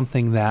arborist is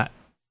something that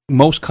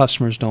most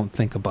customers don't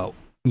think about,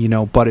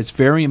 but it's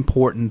very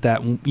important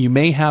that you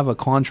may have a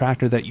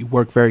contractor that you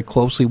work very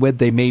closely with.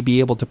 They may be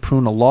able to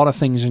prune a lot of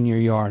things in your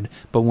yard,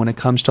 but when it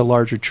comes to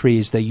larger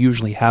trees, they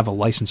usually have a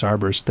licensed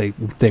arborist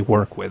they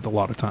work with a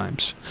lot of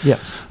times.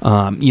 Yes.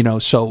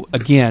 So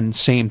again,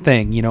 same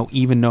thing,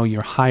 even though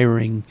you're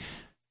hiring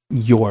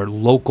your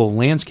local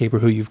landscaper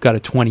who you've got a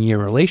 20-year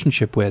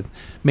relationship with,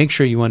 make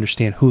sure you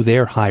understand who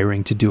they're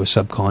hiring to do a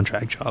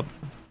subcontract job.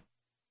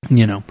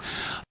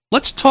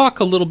 Let's talk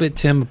a little bit,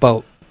 Tim,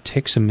 about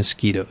ticks and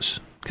mosquitoes.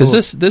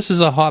 Because this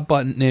is a hot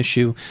button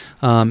issue.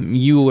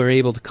 You were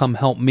able to come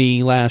help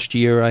me last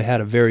year. I had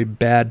a very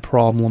bad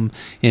problem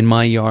in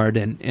my yard,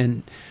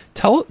 and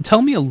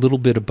tell me a little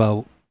bit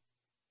about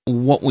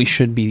what we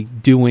should be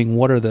doing.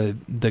 What are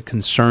the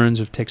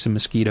concerns of ticks and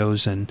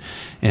mosquitoes, and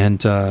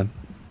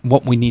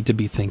what we need to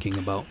be thinking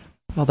about?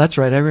 Well, that's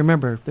right. I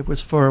remember it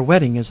was for a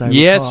wedding, as I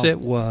recall. Yes, it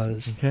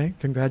was. Okay,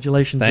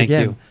 congratulations Thank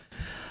again.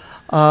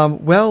 You.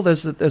 Well,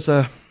 there's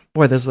a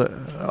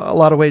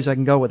lot of ways I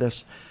can go with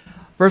this.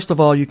 First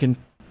of all, you can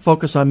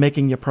focus on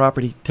making your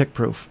property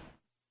tick-proof.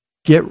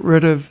 Get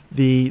rid of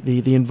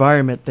the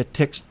environment that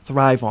ticks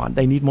thrive on.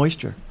 They need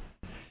moisture.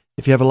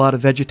 If you have a lot of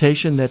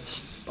vegetation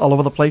that's all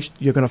over the place,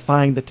 you're going to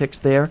find the ticks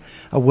there.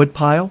 A wood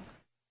pile,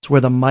 it's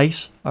where the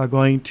mice are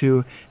going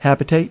to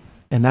habitate,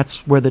 and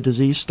that's where the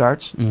disease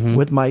starts,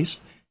 with mice.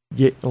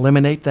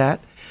 Eliminate that.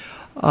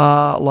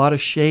 A lot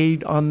of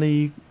shade on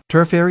the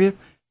turf area.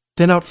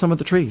 Thin out some of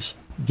the trees.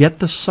 Get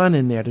the sun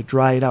in there to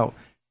dry it out.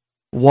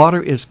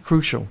 Water is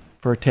crucial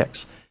for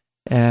ticks.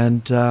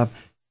 And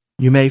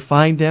you may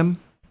find them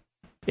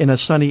in a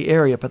sunny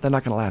area, but they're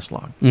not going to last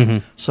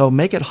long. So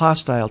make it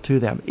hostile to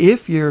them.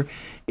 If you're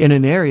in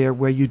an area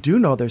where you do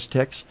know there's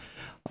ticks,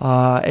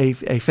 a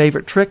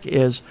favorite trick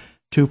is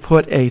to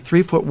put a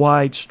 3-foot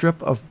wide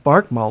strip of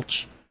bark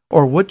mulch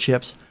or wood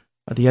chips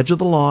at the edge of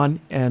the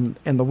lawn and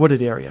the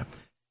wooded area.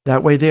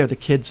 That way the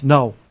kids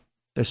know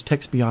there's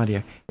ticks beyond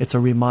here. It's a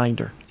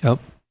reminder. Yep.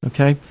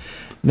 Okay?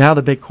 Now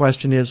the big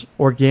question is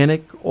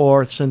organic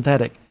or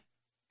synthetic.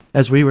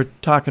 As we were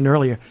talking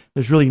earlier,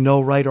 there's really no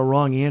right or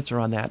wrong answer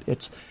on that.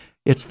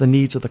 It's the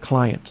needs of the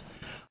client.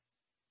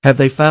 Have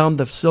they found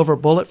the silver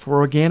bullet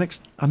for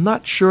organics? I'm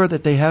not sure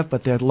that they have,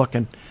 but they're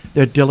looking.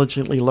 They're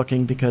diligently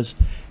looking because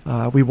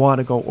we want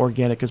to go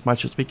organic as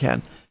much as we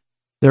can.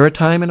 There are a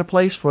time and a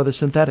place for the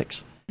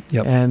synthetics.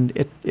 Yep.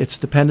 And it's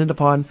dependent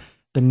upon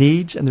the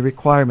needs and the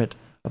requirement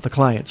of the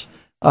clients,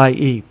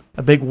 i.e.,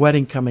 a big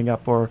wedding coming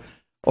up or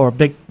a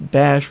big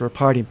bash or a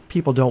party.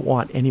 People don't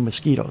want any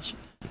mosquitoes.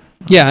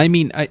 Yeah, I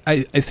mean,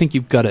 I think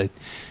you've got to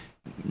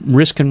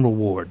risk and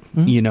reward.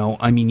 Mm-hmm. You know,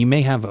 I mean, you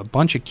may have a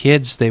bunch of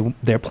kids,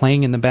 they're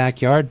playing in the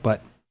backyard,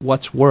 but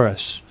what's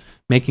worse?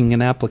 Making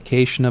an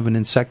application of an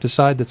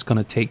insecticide that's going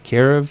to take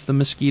care of the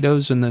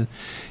mosquitoes and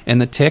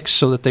the ticks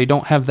so that they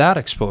don't have that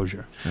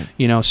exposure. Right.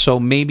 You know, so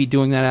maybe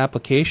doing that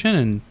application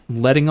and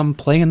letting them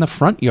play in the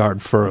front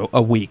yard for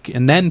a week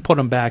and then put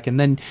them back. And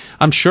then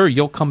I'm sure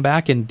you'll come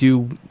back and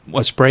do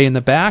a spray in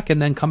the back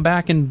and then come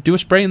back and do a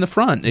spray in the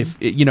front. If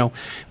you know,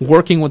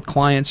 working with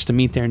clients to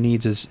meet their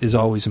needs is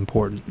always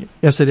important.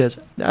 Yes, it is.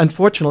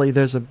 Unfortunately,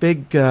 there's a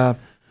big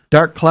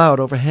dark cloud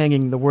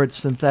overhanging the word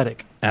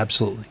synthetic.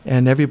 Absolutely.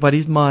 And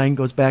everybody's mind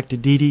goes back to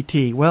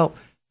DDT. Well,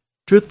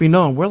 truth be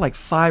known, we're like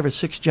 5 or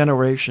 6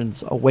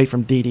 generations away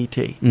from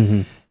DDT.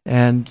 Mm-hmm.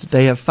 And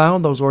they have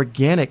found those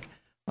organic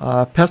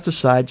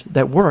pesticides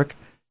that work,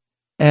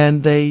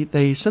 and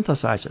they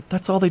synthesize it.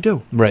 That's all they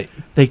do. Right.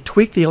 They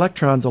tweak the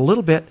electrons a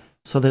little bit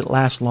so that it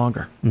lasts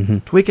longer. Mm-hmm.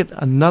 Tweak it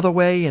another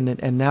way,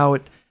 and now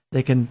it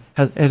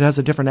has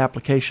a different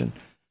application.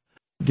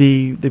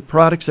 The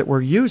products that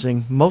we're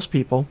using, most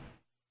people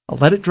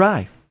let it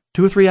dry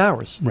 2 or 3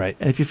 hours. Right.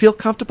 And if you feel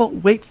comfortable,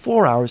 wait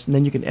 4 hours, and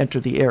then you can enter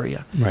the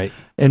area. Right.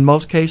 In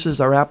most cases,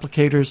 our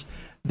applicators,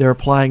 they're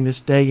applying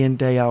this day in,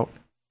 day out,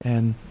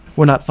 and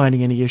we're not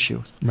finding any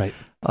issues. Right.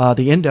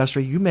 The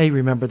industry, you may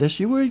remember this.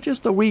 You were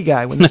just a wee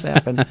guy when this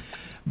happened.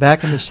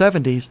 Back in the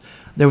 70s,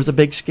 there was a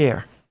big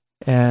scare,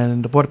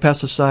 and the Board of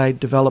Pesticide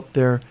developed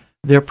their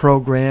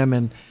program,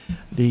 and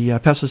the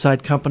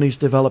pesticide companies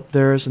developed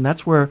theirs, and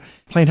that's where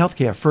Plain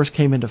Healthcare first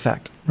came into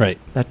effect. Right.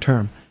 That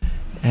term.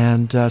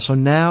 And so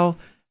now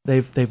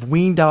they've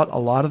weaned out a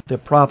lot of the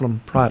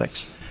problem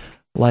products,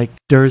 like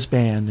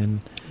Dursban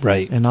and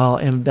right and all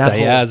and that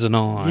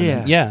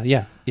Diazinon.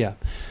 Yeah.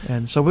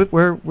 And so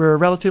we're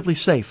relatively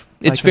safe.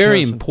 It's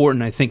very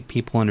important. I think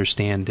people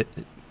understand.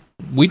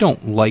 We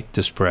don't like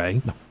to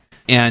spray. No.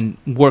 And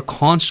we're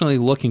constantly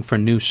looking for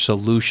new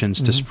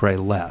solutions to spray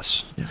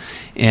less,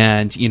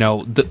 and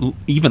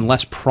even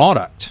less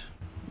product.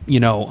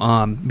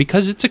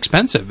 Because it's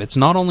expensive. It's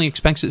not only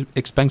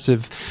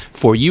expensive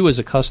for you as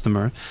a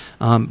customer,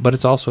 but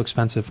it's also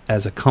expensive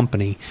as a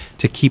company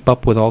to keep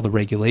up with all the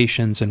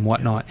regulations and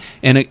whatnot.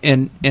 And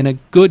a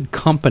good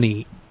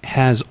company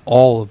has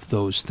all of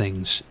those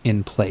things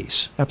in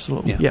place.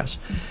 Absolutely, yes.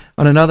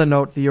 On another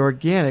note, the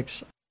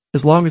organics,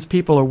 as long as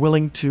people are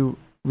willing to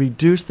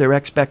reduce their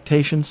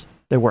expectations,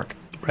 they work.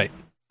 Right.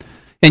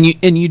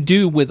 And you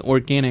do with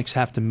organics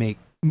have to make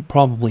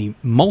probably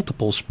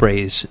multiple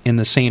sprays in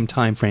the same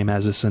time frame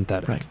as a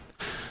synthetic. Right.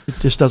 It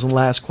just doesn't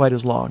last quite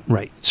as long.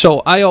 Right.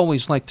 So I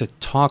always like to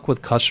talk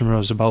with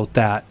customers about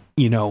that,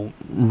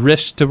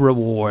 risk to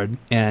reward.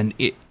 And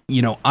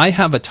I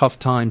have a tough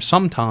time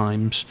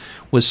sometimes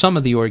with some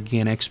of the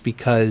organics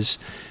because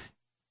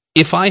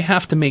if I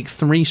have to make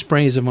 3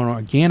 sprays of an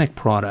organic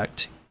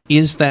product,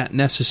 is that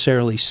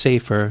necessarily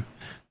safer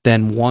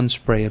than 1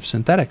 spray of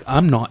synthetic?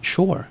 I'm not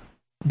sure.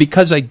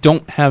 Because I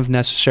don't have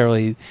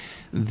necessarily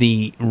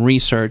the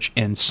research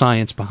and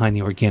science behind the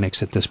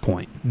organics at this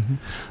point.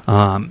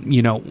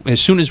 Mm-hmm. As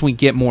soon as we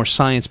get more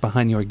science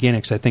behind the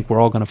organics, I think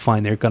we're all going to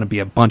find there are going to be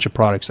a bunch of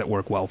products that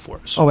work well for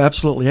us. Oh,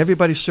 absolutely.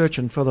 Everybody's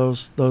searching for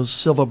those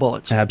silver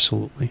bullets.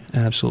 Absolutely.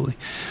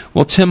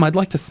 Well, Tim, I'd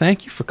like to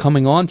thank you for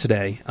coming on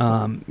today.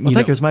 Thank you.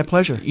 It was my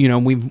pleasure.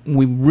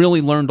 We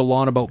really learned a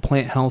lot about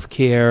plant health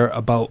care,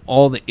 about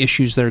all the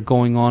issues that are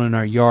going on in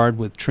our yard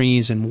with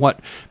trees and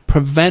what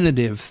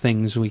preventative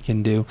things we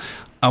can do.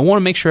 I want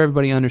to make sure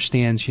everybody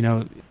understands,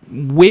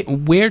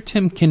 where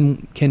Tim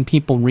can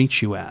people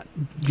reach you at?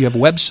 Do you have a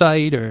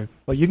website or?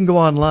 Well, you can go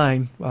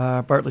online,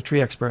 Bartlett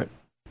Tree Expert,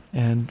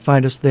 and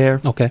find us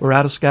there. Okay. We're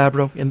out of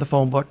Scarborough in the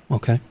phone book.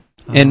 Okay.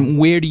 And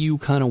where do you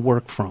kind of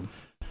work from?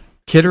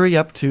 Kittery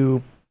up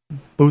to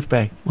Booth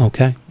Bay.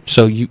 Okay.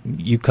 So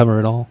you cover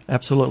it all?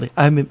 Absolutely.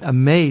 I'm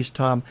amazed,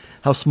 Tom,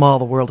 how small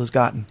the world has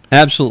gotten.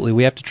 Absolutely.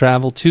 We have to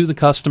travel to the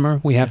customer.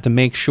 We have to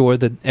make sure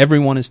that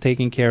everyone is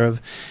taken care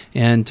of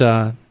and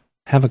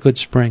have a good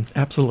spring.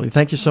 Absolutely.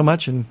 Thank you so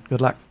much and good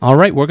luck. All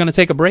right. We're going to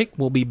take a break.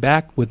 We'll be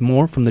back with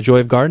more from The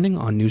Joy of Gardening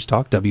on News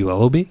Talk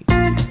WLOB.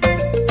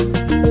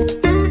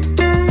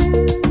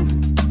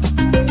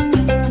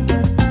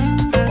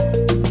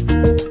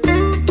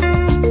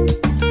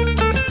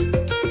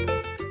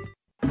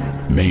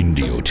 Maine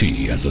DOT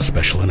has a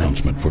special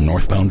announcement for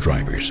northbound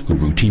drivers who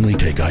routinely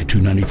take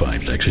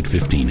I-295's exit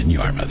 15 in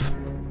Yarmouth.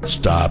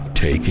 Stop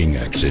taking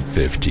exit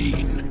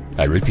 15.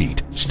 I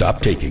repeat,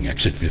 stop taking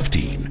exit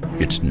 15.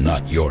 It's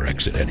not your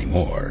exit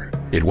anymore.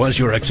 It was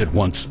your exit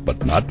once,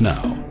 but not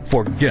now.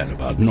 Forget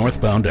about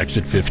northbound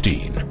exit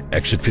 15.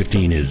 Exit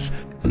 15 is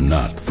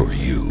not for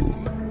you.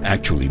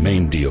 Actually,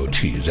 Maine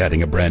DOT is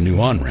adding a brand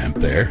new on-ramp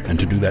there, and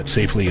to do that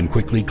safely and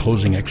quickly,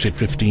 closing exit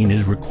 15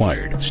 is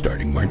required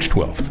starting March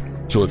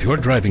 12th. So if you're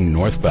driving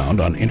northbound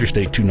on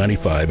Interstate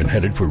 295 and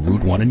headed for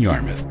Route 1 in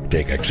Yarmouth,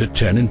 take exit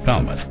 10 in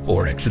Falmouth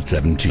or exit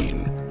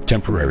 17.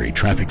 Temporary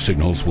traffic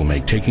signals will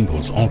make taking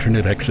those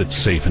alternate exits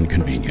safe and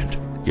convenient.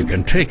 You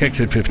can take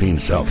exit 15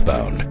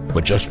 southbound,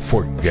 but just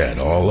forget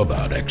all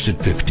about exit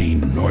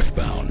 15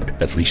 northbound,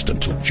 at least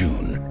until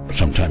June.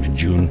 Sometime in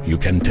June, you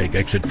can take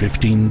exit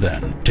 15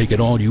 then. Take it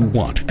all you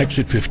want.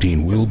 Exit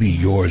 15 will be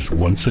yours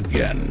once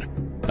again.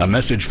 A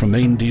message from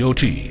Maine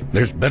DOT.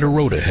 There's better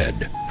road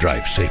ahead.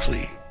 Drive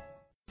safely.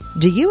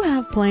 Do you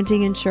have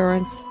planting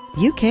insurance?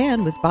 You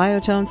can with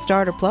Biotone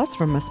Starter Plus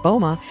from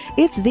Espoma.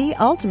 It's the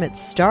ultimate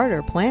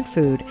starter plant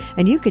food,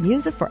 and you can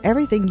use it for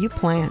everything you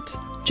plant.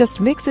 Just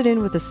mix it in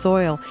with the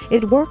soil.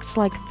 It works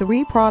like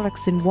 3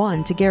 products in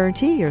one to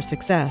guarantee your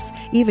success,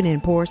 even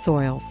in poor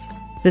soils.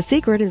 The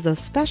secret is a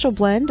special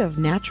blend of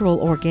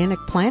natural organic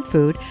plant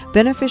food,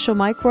 beneficial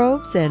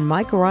microbes, and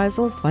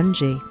mycorrhizal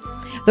fungi.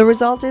 The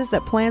result is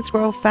that plants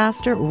grow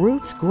faster,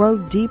 roots grow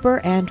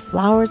deeper, and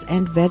flowers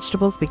and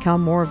vegetables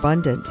become more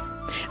abundant.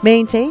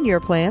 Maintain your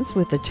plants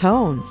with the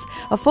Tones,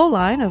 a full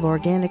line of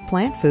organic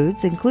plant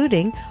foods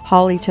including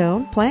holly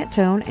tone, plant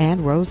tone, and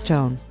rose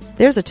tone.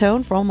 There's a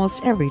tone for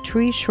almost every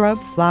tree, shrub,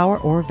 flower,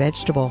 or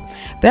vegetable.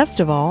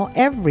 Best of all,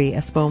 every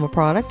Espoma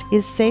product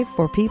is safe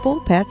for people,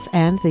 pets,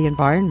 and the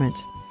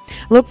environment.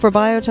 Look for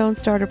Biotone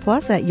Starter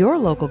Plus at your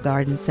local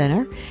garden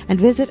center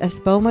and visit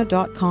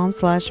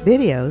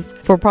espoma.com/videos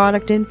for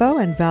product info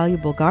and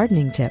valuable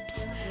gardening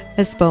tips.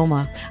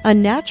 Espoma, a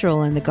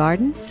natural in the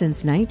garden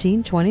since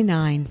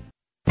 1929.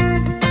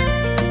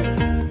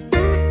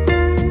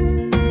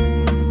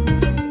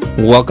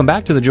 Welcome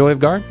back to the Joy of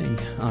Gardening.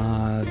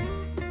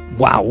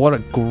 Wow, what a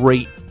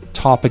great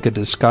topic of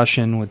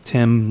discussion with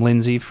Tim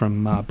Lindsay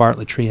from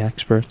Bartlett Tree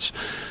Experts.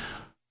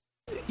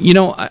 You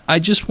know, I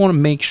just want to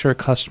make sure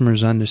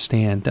customers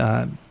understand.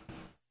 I'm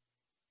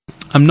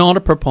not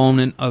a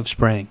proponent of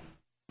spraying.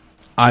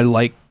 I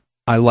like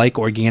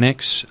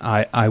organics.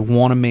 I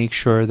want to make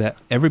sure that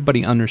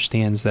everybody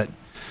understands that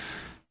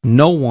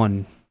no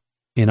one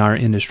in our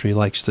industry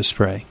likes to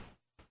spray.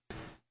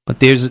 But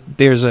there's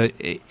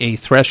a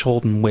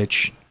threshold in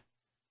which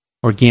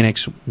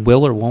organics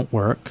will or won't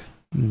work.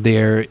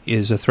 There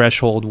is a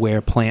threshold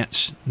where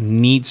plants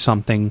need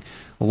something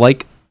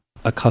like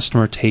a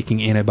customer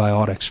taking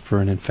antibiotics for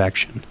an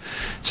infection.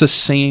 It's the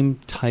same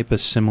type of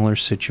similar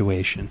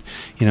situation.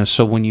 You know,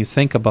 so when you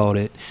think about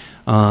it,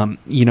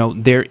 you know,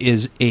 there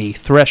is a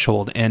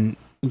threshold, and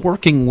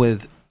working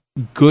with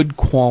good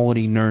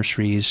quality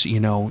nurseries, you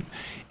know,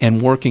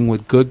 and working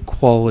with good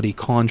quality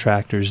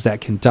contractors that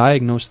can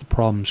diagnose the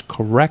problems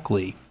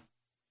correctly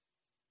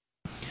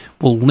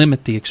will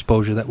limit the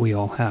exposure that we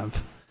all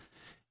have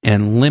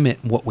and limit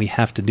what we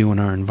have to do in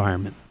our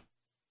environment.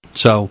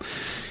 So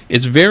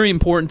it's very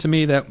important to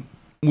me that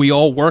we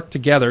all work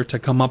together to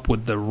come up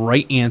with the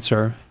right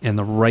answer and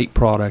the right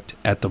product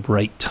at the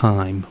right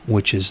time,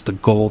 which is the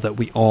goal that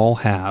we all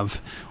have,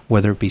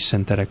 whether it be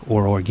synthetic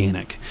or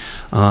organic.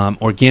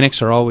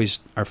 Organics are always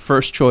our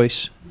first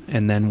choice,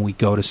 and then we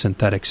go to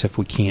synthetics if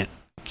we can't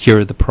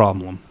cure the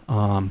problem.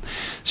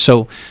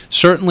 So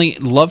certainly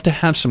love to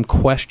have some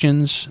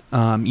questions.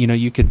 You know,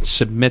 you can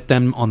submit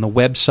them on the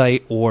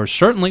website, or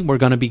certainly we're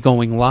going to be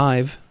going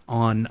live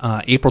on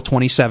April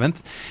 27th.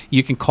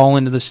 You can call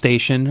into the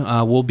station.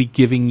 We'll be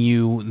giving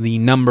you the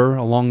number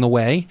along the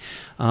way.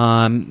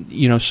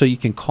 You know, so you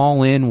can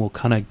call in. We'll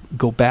kind of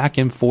go back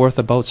and forth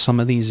about some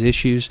of these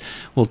issues.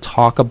 We'll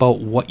talk about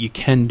what you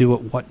can do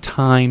at what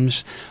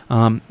times.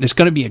 It's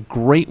going to be a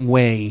great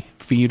way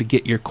for you to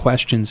get your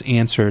questions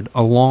answered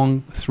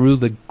along through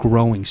the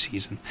growing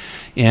season.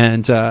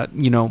 And,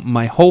 you know,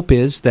 my hope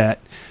is that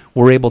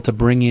we're able to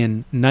bring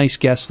in nice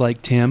guests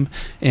like Tim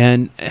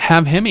and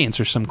have him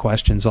answer some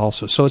questions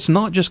also. So it's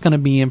not just going to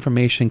be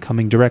information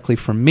coming directly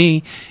from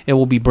me. It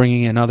will be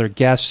bringing in other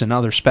guests and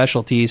other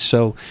specialties.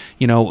 So,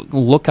 you know,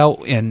 look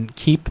out and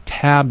keep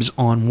tabs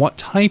on what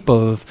type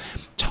of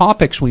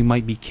topics we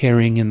might be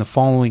carrying in the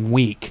following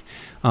week,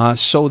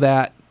 so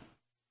that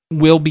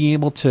we'll be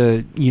able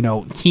to, you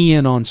know, key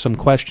in on some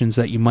questions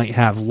that you might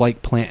have,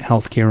 like plant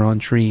health care on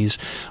trees,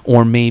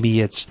 or maybe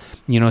it's,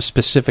 you know,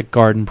 specific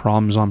garden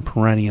problems on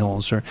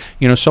perennials, or,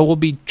 you know, so we'll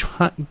be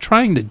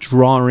trying to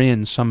draw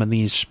in some of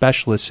these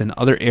specialists in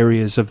other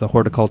areas of the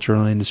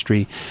horticultural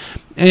industry,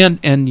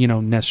 and you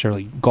know,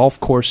 necessarily golf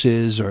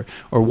courses or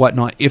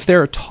whatnot. If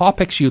there are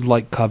topics you'd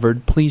like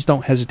covered, please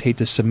don't hesitate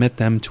to submit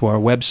them to our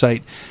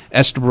website,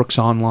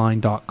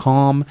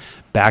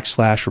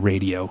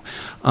 estabrooksonline.com/radio.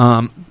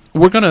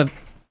 We're going to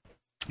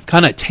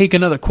kind of take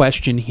another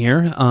question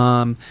here.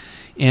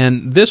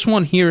 And this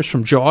one here is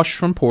from Josh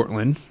from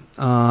Portland.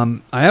 I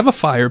have a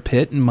fire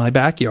pit in my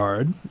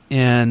backyard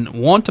and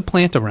want to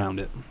plant around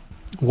it.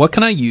 What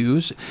can I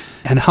use,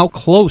 and how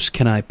close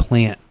can I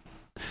plant?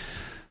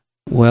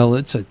 Well,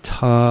 it's a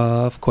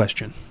tough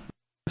question.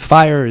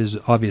 Fire is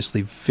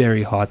obviously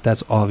very hot.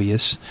 That's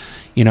obvious.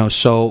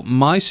 So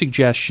my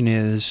suggestion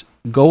is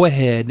go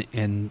ahead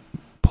and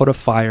put a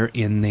fire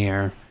in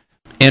there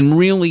and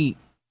really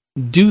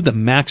do the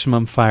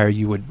maximum fire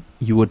you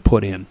would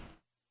put in.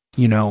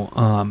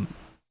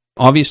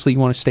 Obviously you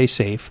want to stay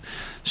safe.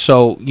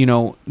 So,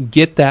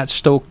 get that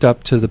stoked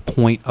up to the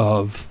point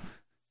of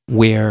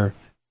where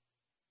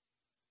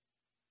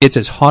it's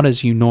as hot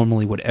as you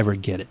normally would ever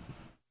get it.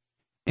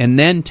 And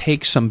then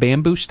take some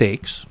bamboo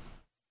stakes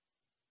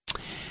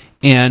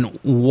and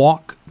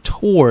walk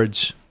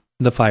towards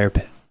the fire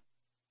pit.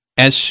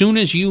 As soon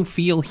as you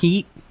feel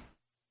heat,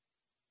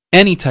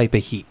 any type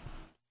of heat,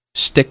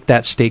 stick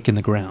that stake in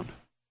the ground.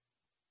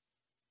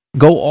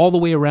 Go all the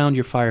way around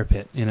your fire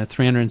pit in a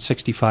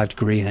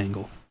 365-degree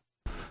angle.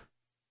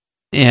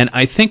 And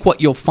I think what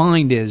you'll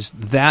find is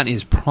that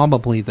is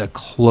probably the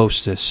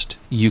closest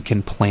you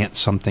can plant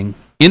something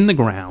in the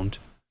ground.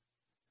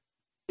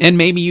 And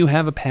maybe you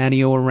have a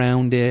patio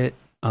around it,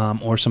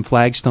 or some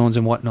flagstones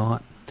and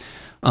whatnot.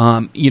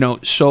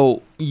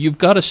 So you've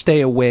got to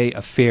stay away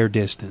a fair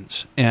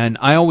distance. And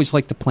I always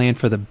like to plan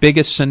for the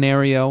biggest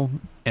scenario,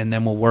 and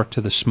then we'll work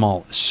to the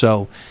smallest.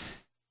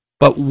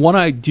 But what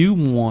I do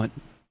want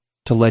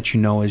to let you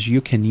know is you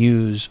can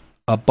use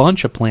a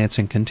bunch of plants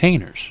in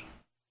containers.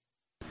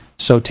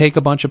 So take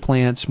a bunch of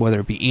plants, whether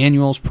it be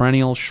annuals,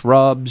 perennials,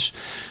 shrubs,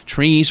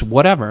 trees,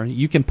 whatever.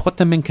 You can put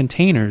them in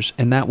containers,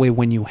 and that way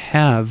when you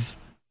have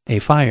a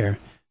fire,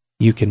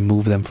 you can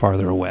move them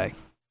farther away.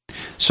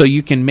 So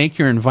you can make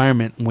your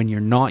environment, when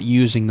you're not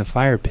using the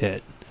fire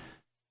pit,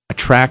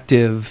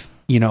 attractive.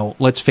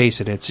 Let's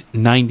face it, it's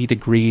 90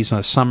 degrees on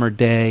a summer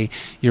day.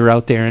 You're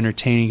out there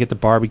entertaining, get the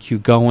barbecue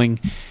going.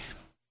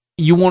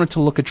 You want it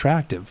to look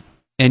attractive.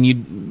 And you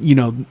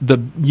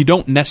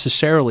don't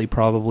necessarily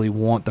probably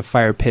want the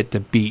fire pit to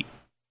be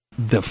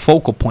the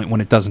focal point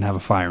when it doesn't have a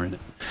fire in it.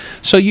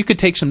 So you could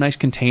take some nice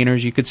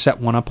containers. You could set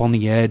one up on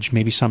the edge,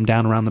 maybe some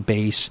down around the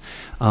base,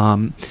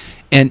 and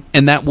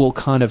that will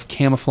kind of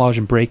camouflage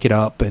and break it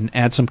up and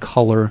add some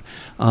color.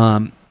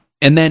 And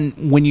then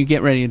when you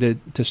get ready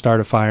to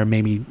start a fire,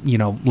 maybe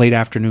late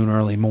afternoon,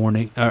 early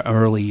morning,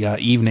 early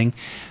evening,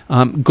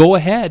 go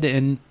ahead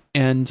and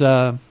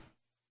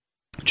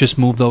just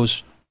move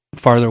those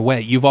farther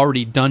away. You've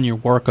already done your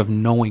work of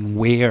knowing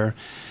where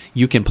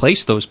you can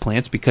place those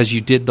plants because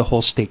you did the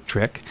whole stake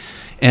trick,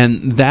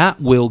 and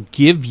that will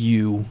give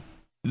you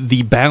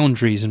the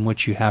boundaries in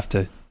which you have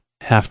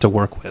to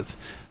work with.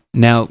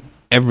 Now,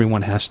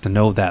 everyone has to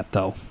know that,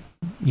 though.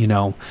 You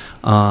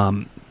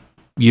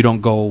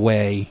don't go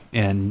away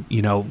and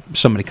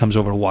somebody comes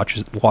over and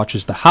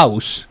watches the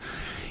house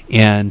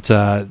and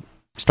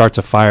starts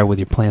a fire with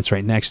your plants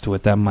right next to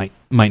it. That might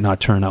not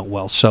turn out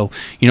well. So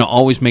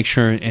always make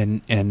sure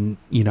and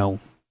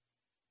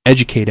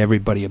educate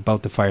everybody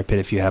about the fire pit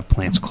if you have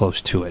plants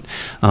close to it.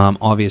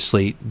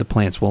 Obviously, the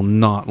plants will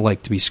not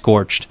like to be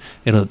scorched.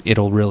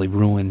 It'll really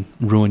ruin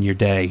your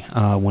day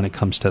when it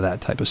comes to that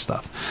type of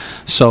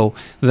stuff. So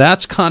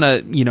that's kind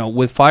of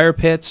with fire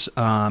pits.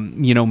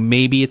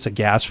 Maybe it's a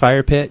gas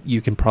fire pit.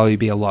 You can probably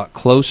be a lot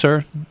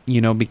closer.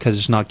 Because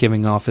it's not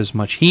giving off as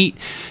much heat.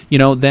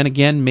 Then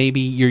again,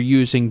 maybe you're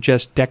using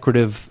just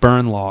decorative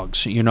burn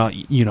logs. You're not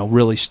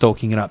really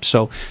stoking it up.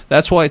 So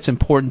that's why it's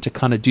important to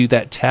kind of do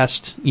that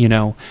test.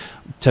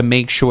 To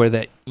make sure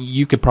that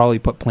you could probably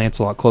put plants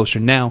a lot closer.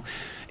 Now,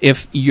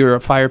 if your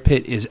fire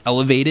pit is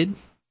elevated,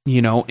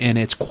 and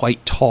it's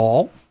quite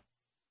tall,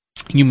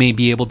 you may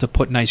be able to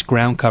put nice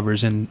ground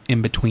covers in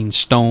between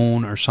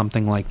stone or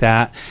something like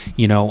that,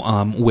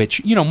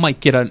 which, might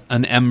get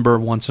an ember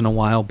once in a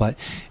while, but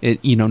it,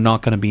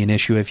 not going to be an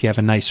issue. If you have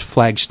a nice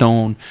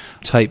flagstone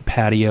type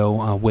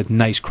patio with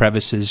nice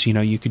crevices,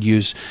 you could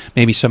use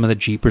maybe some of the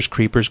Jeepers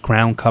Creepers.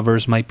 Ground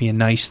covers might be a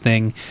nice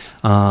thing,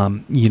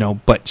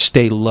 but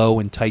stay low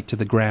and tight to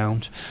the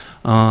ground.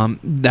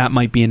 That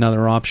might be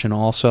another option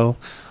also.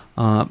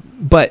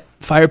 But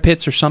fire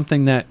pits are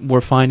something that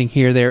we're finding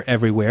here, there,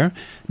 everywhere.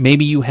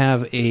 Maybe you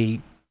have a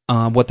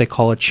what they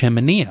call a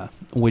chimenea,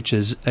 which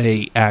is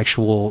a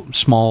actual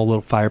small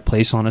little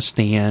fireplace on a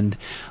stand.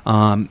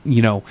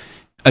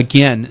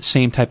 Again,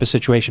 same type of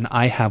situation.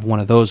 I have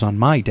one of those on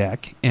my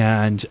deck,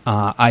 and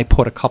I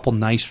put a couple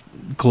nice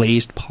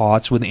glazed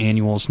pots with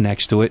annuals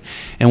next to it.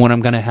 And when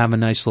I'm going to have a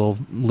nice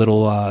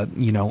little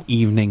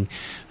evening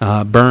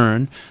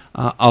burn,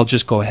 I'll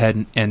just go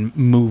ahead and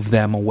move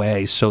them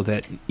away so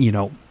that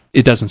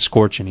it doesn't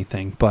scorch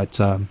anything. But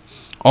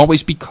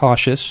always be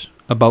cautious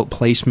about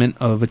placement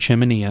of a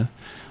chimenea.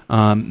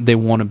 They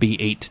want to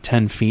be 8 to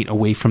 10 feet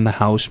away from the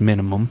house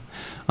minimum.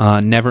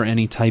 Never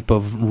any type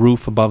of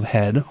roof above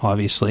head,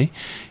 obviously.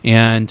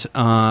 And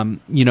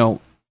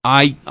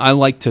I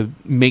like to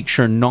make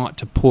sure not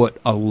to put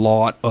a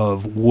lot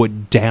of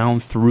wood down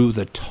through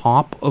the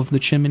top of the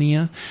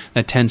chimenea.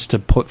 That tends to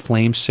put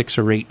flames 6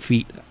 or 8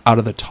 feet out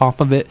of the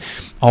top of it.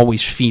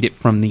 Always feed it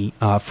from the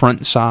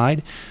front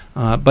side.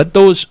 But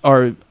those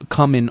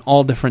come in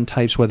all different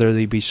types, whether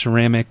they be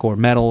ceramic or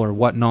metal or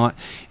whatnot,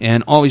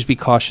 and always be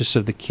cautious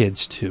of the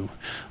kids too.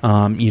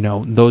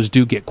 Those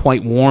do get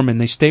quite warm, and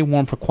they stay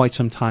warm for quite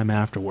some time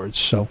afterwards.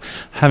 So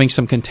having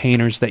some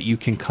containers that you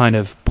can kind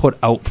of put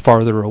out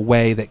farther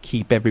away that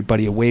keep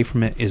everybody away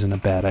from it isn't a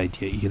bad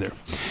idea either.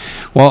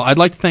 Well, I'd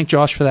like to thank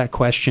Josh for that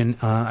question.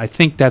 I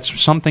think that's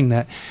something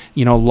that,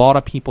 a lot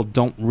of people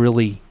don't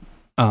really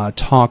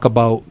talk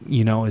about,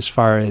 as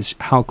far as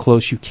how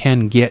close you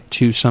can get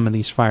to some of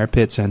these fire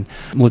pits. And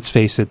let's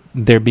face it,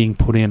 they're being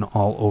put in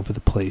all over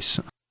the place.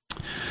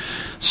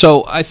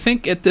 So I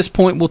think at this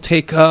point we'll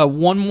take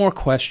one more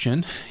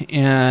question.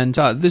 And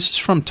this is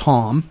from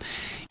Tom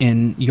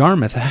in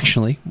Yarmouth,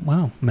 actually.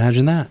 Wow,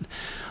 imagine that.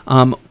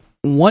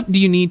 What do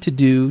you need to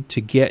do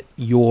to get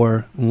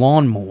your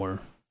lawnmower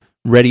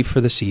ready for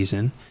the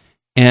season?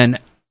 And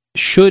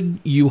should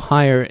you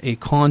hire a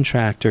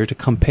contractor to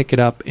come pick it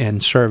up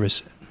and service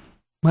it?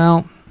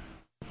 Well,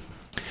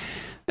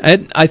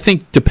 I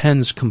think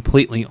depends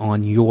completely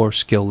on your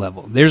skill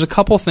level. There's a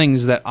couple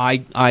things that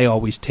I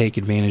always take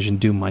advantage and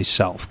do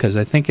myself because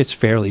I think it's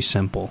fairly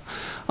simple.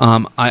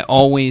 I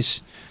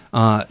always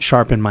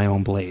sharpen my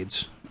own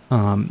blades.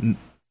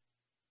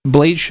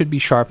 Blades should be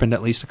sharpened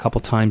at least a couple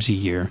times a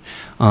year,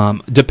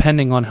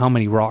 depending on how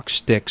many rock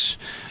sticks,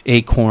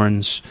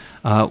 acorns,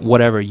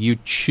 whatever you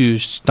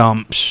choose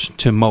stumps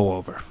to mow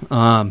over.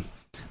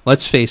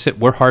 Let's face it,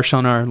 we're harsh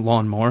on our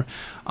lawnmower.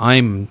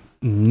 I'm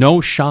no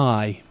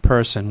shy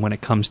person when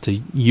it comes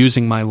to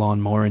using my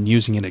lawnmower and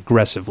using it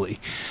aggressively.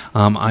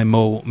 I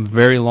mow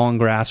very long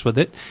grass with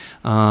it.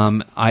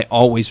 I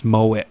always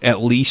mow it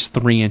at least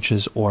 3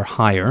 inches or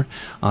higher,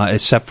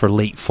 except for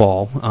late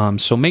fall.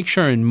 So make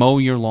sure and mow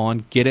your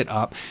lawn, get it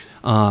up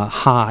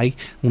high,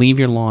 leave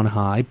your lawn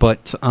high.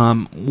 But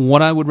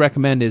what I would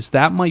recommend is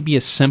that might be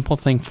a simple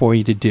thing for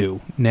you to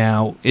do.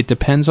 Now, it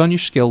depends on your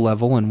skill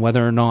level and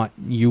whether or not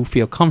you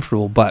feel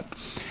comfortable, but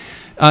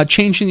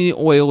changing the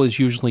oil is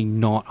usually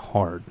not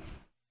hard.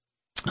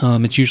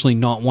 It's usually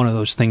not one of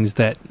those things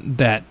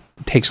that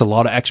takes a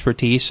lot of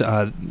expertise.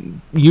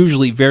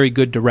 Usually very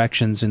good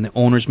directions in the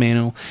owner's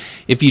manual.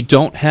 If you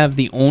don't have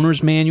the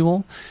owner's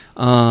manual,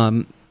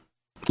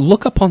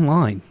 look up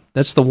online.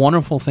 That's the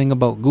wonderful thing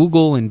about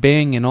Google and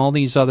Bing and all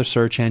these other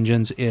search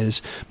engines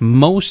is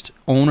most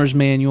owner's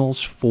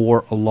manuals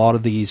for a lot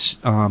of these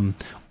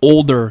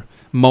older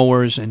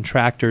mowers and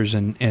tractors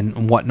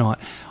and whatnot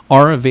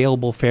are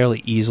available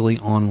fairly easily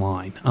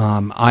online.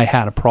 I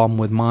had a problem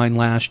with mine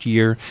last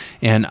year,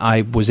 and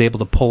I was able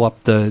to pull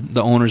up the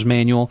owner's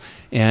manual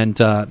and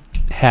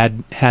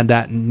had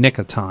that nick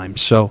of time.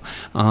 So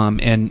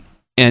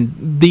and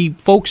the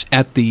folks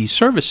at the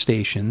service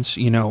stations,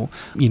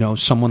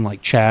 someone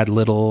like Chad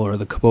Little or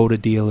the Kubota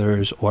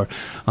dealers or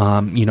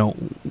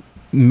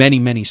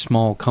many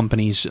small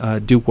companies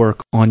do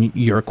work on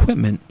your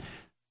equipment.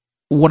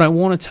 What I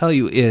want to tell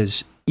you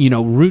is,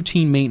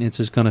 routine maintenance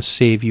is going to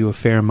save you a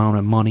fair amount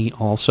of money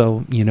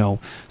also,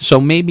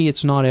 So maybe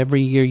it's not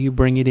every year you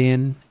bring it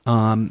in.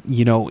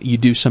 You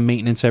do some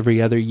maintenance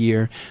every other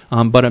year.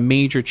 But a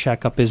major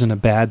checkup isn't a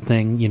bad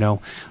thing,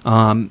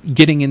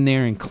 Getting in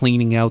there and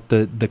cleaning out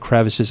the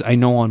crevices. I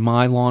know on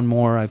my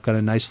lawnmower, I've got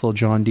a nice little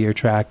John Deere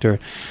tractor.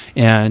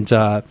 And,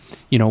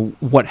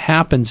 what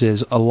happens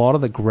is a lot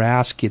of the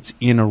grass gets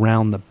in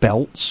around the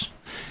belts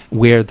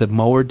where the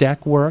mower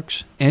deck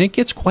works, and it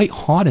gets quite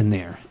hot in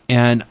there.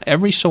 And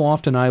every so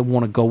often I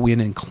want to go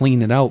in and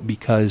clean it out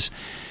because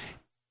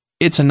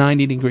it's a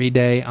 90-degree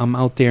day. I'm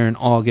out there in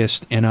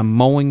August, and I'm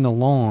mowing the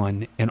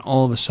lawn, and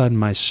all of a sudden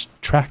my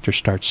tractor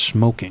starts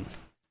smoking.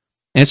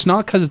 And it's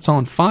not because it's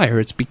on fire.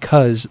 It's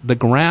because the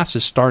grass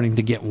is starting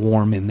to get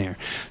warm in there.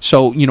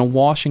 So,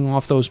 washing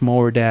off those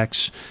mower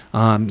decks,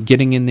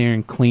 getting in there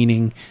and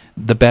cleaning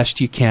the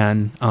best you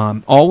can.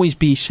 Always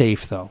be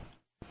safe, though.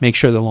 Make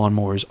sure the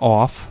lawnmower is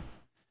off.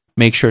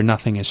 Make sure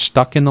nothing is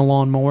stuck in the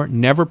lawnmower.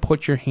 Never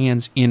put your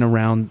hands in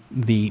around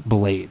the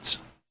blades.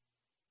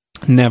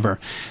 Never.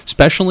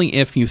 Especially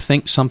if you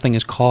think something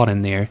is caught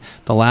in there.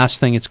 The last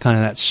thing, it's kind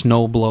of that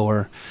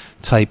snowblower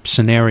type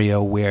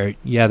scenario where,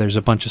 there's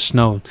a bunch of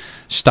snow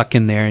stuck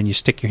in there and you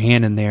stick your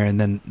hand in there and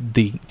then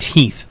the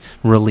teeth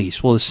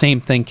release. Well, the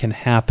same thing can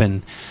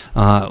happen,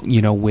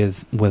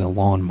 with a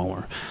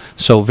lawnmower.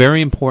 So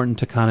very important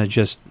to kind of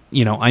just,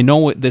 I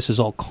know this is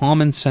all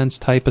common sense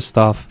type of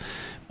stuff,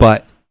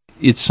 but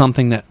it's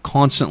something that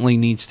constantly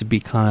needs to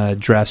be kind of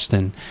addressed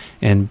and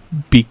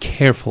be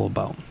careful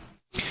about.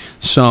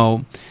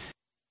 So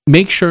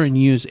make sure and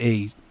use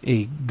a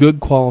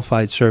good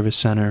qualified service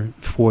center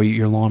for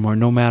your lawnmower,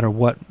 no matter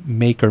what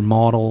make or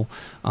model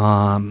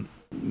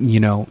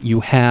you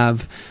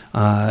have.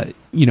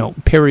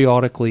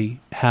 Periodically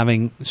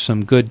having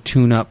some good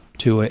tune-up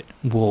to it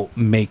will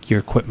make your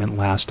equipment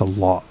last a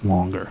lot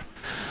longer.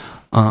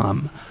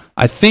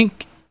 I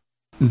think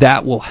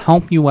that will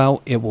help you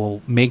out. It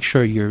will make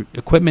sure your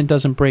equipment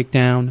doesn't break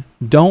down.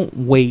 Don't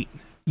wait.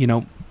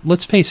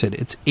 Let's face it,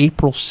 it's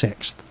April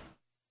 6th.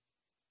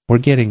 We're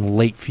getting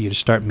late for you to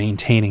start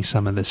maintaining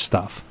some of this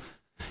stuff.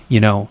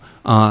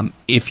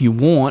 If you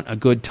want a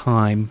good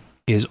time,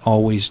 is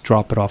always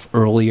drop it off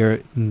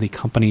earlier. The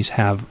companies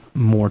have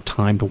more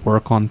time to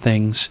work on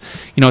things.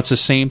 It's the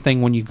same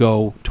thing when you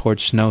go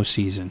towards snow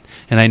season.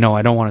 And I know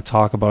I don't want to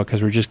talk about it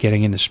because we're just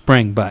getting into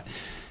spring, but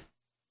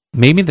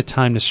maybe the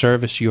time to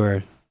service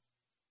your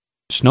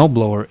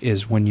snowblower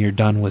is when you're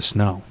done with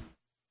snow.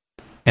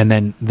 And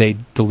then they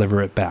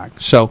deliver it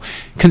back. So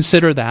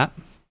consider that.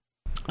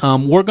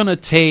 We're going to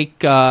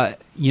take,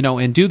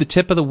 and do the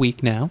tip of the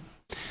week now.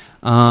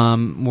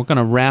 We're going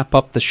to wrap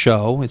up the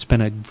show. It's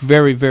been a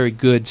very, very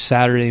good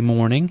Saturday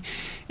morning.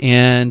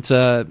 And,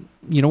 we're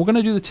going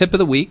to do the tip of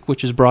the week,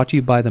 which is brought to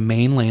you by the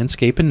Maine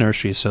Landscape and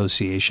Nursery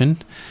Association,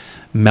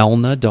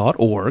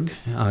 melna.org.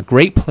 A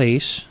great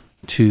place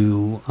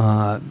to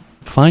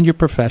find your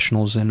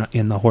professionals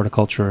in the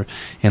horticulture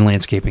and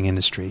landscaping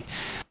industry.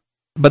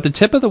 But the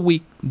tip of the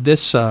week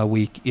this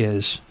week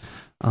is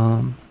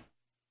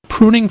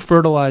pruning,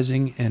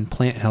 fertilizing, and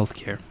plant health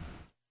care.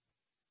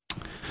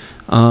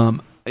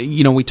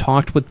 We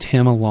talked with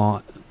Tim a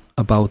lot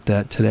about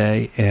that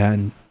today,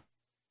 and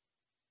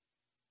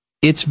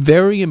it's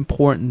very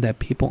important that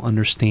people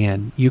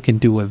understand you can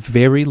do a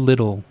very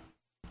little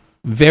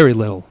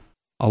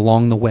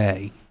along the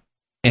way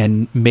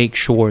and make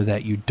sure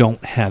that you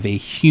don't have a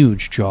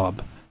huge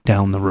job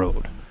down the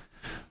road.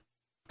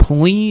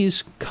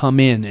 Please come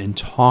in and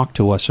talk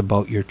to us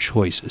about your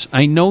choices.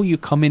 I know you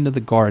come into the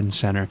garden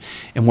center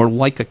and we're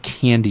like a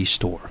candy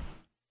store.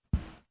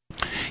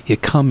 You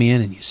come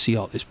in and you see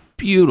all this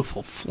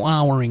beautiful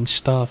flowering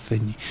stuff,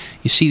 and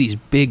you see these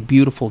big,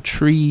 beautiful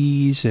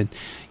trees and,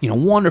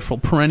 wonderful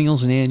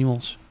perennials and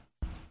annuals.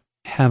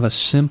 Have a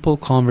simple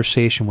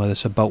conversation with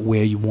us about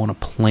where you want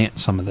to plant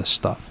some of this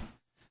stuff.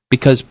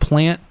 Because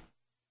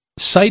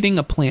siting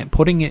a plant,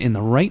 putting it in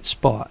the right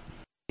spot,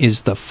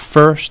 is the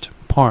first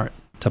part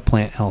to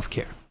plant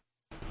healthcare.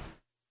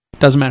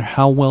 Doesn't matter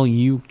how well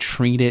you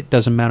treat it,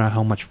 doesn't matter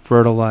how much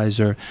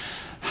fertilizer,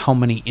 how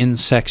many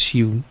insects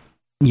you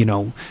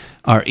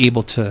are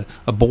able to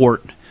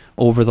abort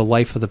over the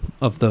life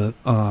of the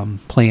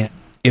plant.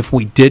 If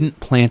we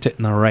didn't plant it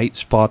in the right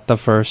spot the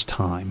first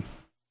time,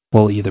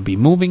 we'll either be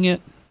moving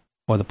it,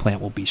 or the plant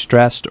will be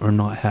stressed or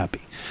not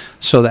happy.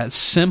 So that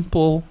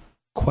simple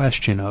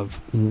question of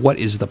what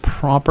is the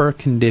proper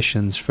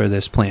conditions for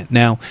this plant.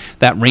 Now,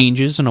 that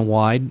ranges in a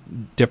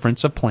wide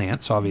difference of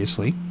plants,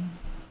 obviously.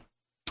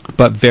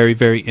 But very,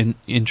 very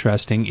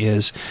interesting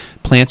is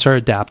plants are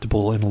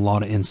adaptable in a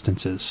lot of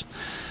instances.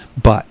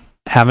 But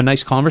have a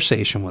nice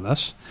conversation with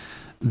us.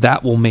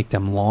 That will make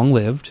them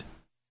long-lived.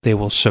 They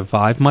will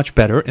survive much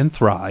better and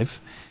thrive.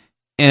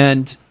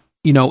 And,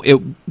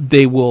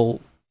 they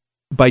will,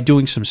 by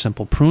doing some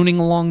simple pruning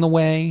along the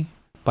way,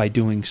 by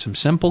doing some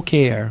simple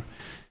care,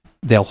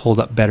 they'll hold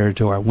up better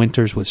to our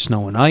winters with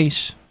snow and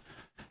ice,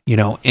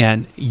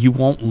 and you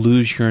won't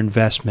lose your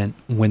investment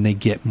when they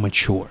get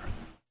mature.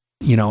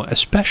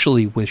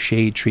 Especially with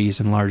shade trees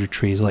and larger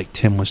trees like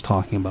Tim was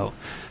talking about.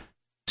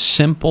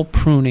 Simple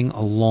pruning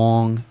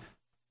along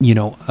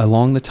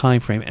the time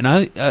frame. And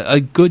a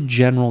good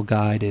general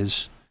guide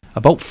is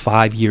about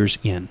 5 years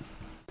in.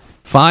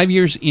 5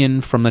 years in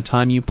from the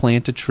time you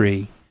plant a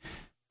tree,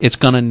 it's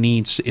going to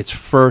need its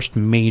first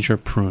major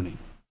pruning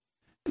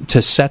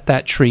to set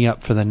that tree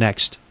up for the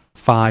next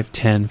 5,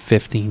 10,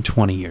 15,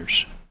 20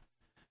 years.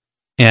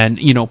 And,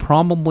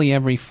 probably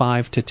every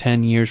 5 to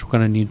 10 years, we're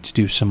going to need to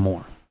do some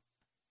more.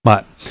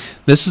 But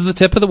this is the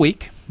tip of the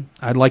week.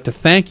 I'd like to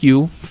thank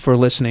you for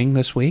listening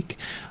this week.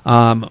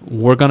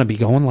 We're going to be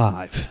going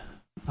live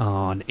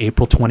on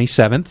April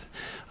 27th.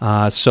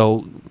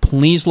 So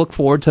please look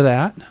forward to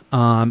that.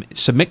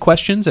 Submit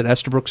questions at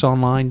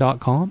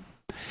EsterbrooksOnline.com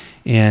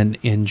and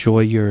enjoy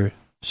your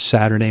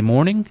Saturday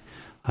morning.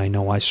 I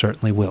know I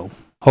certainly will.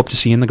 Hope to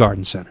see you in the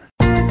garden center.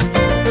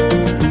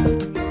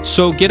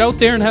 So get out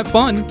there and have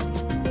fun.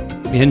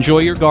 Enjoy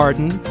your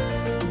garden.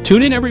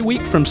 Tune in every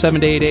week from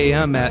 7 to 8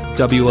 a.m. at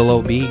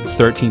WLOB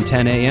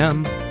 1310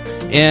 a.m.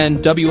 and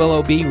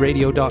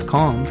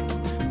WLOBradio.com.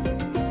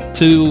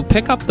 To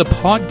pick up the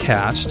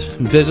podcast,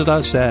 visit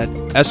us at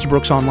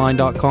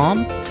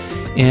EsterbrooksOnline.com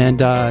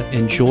and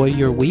enjoy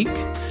your week.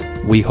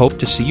 We hope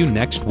to see you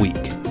next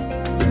week.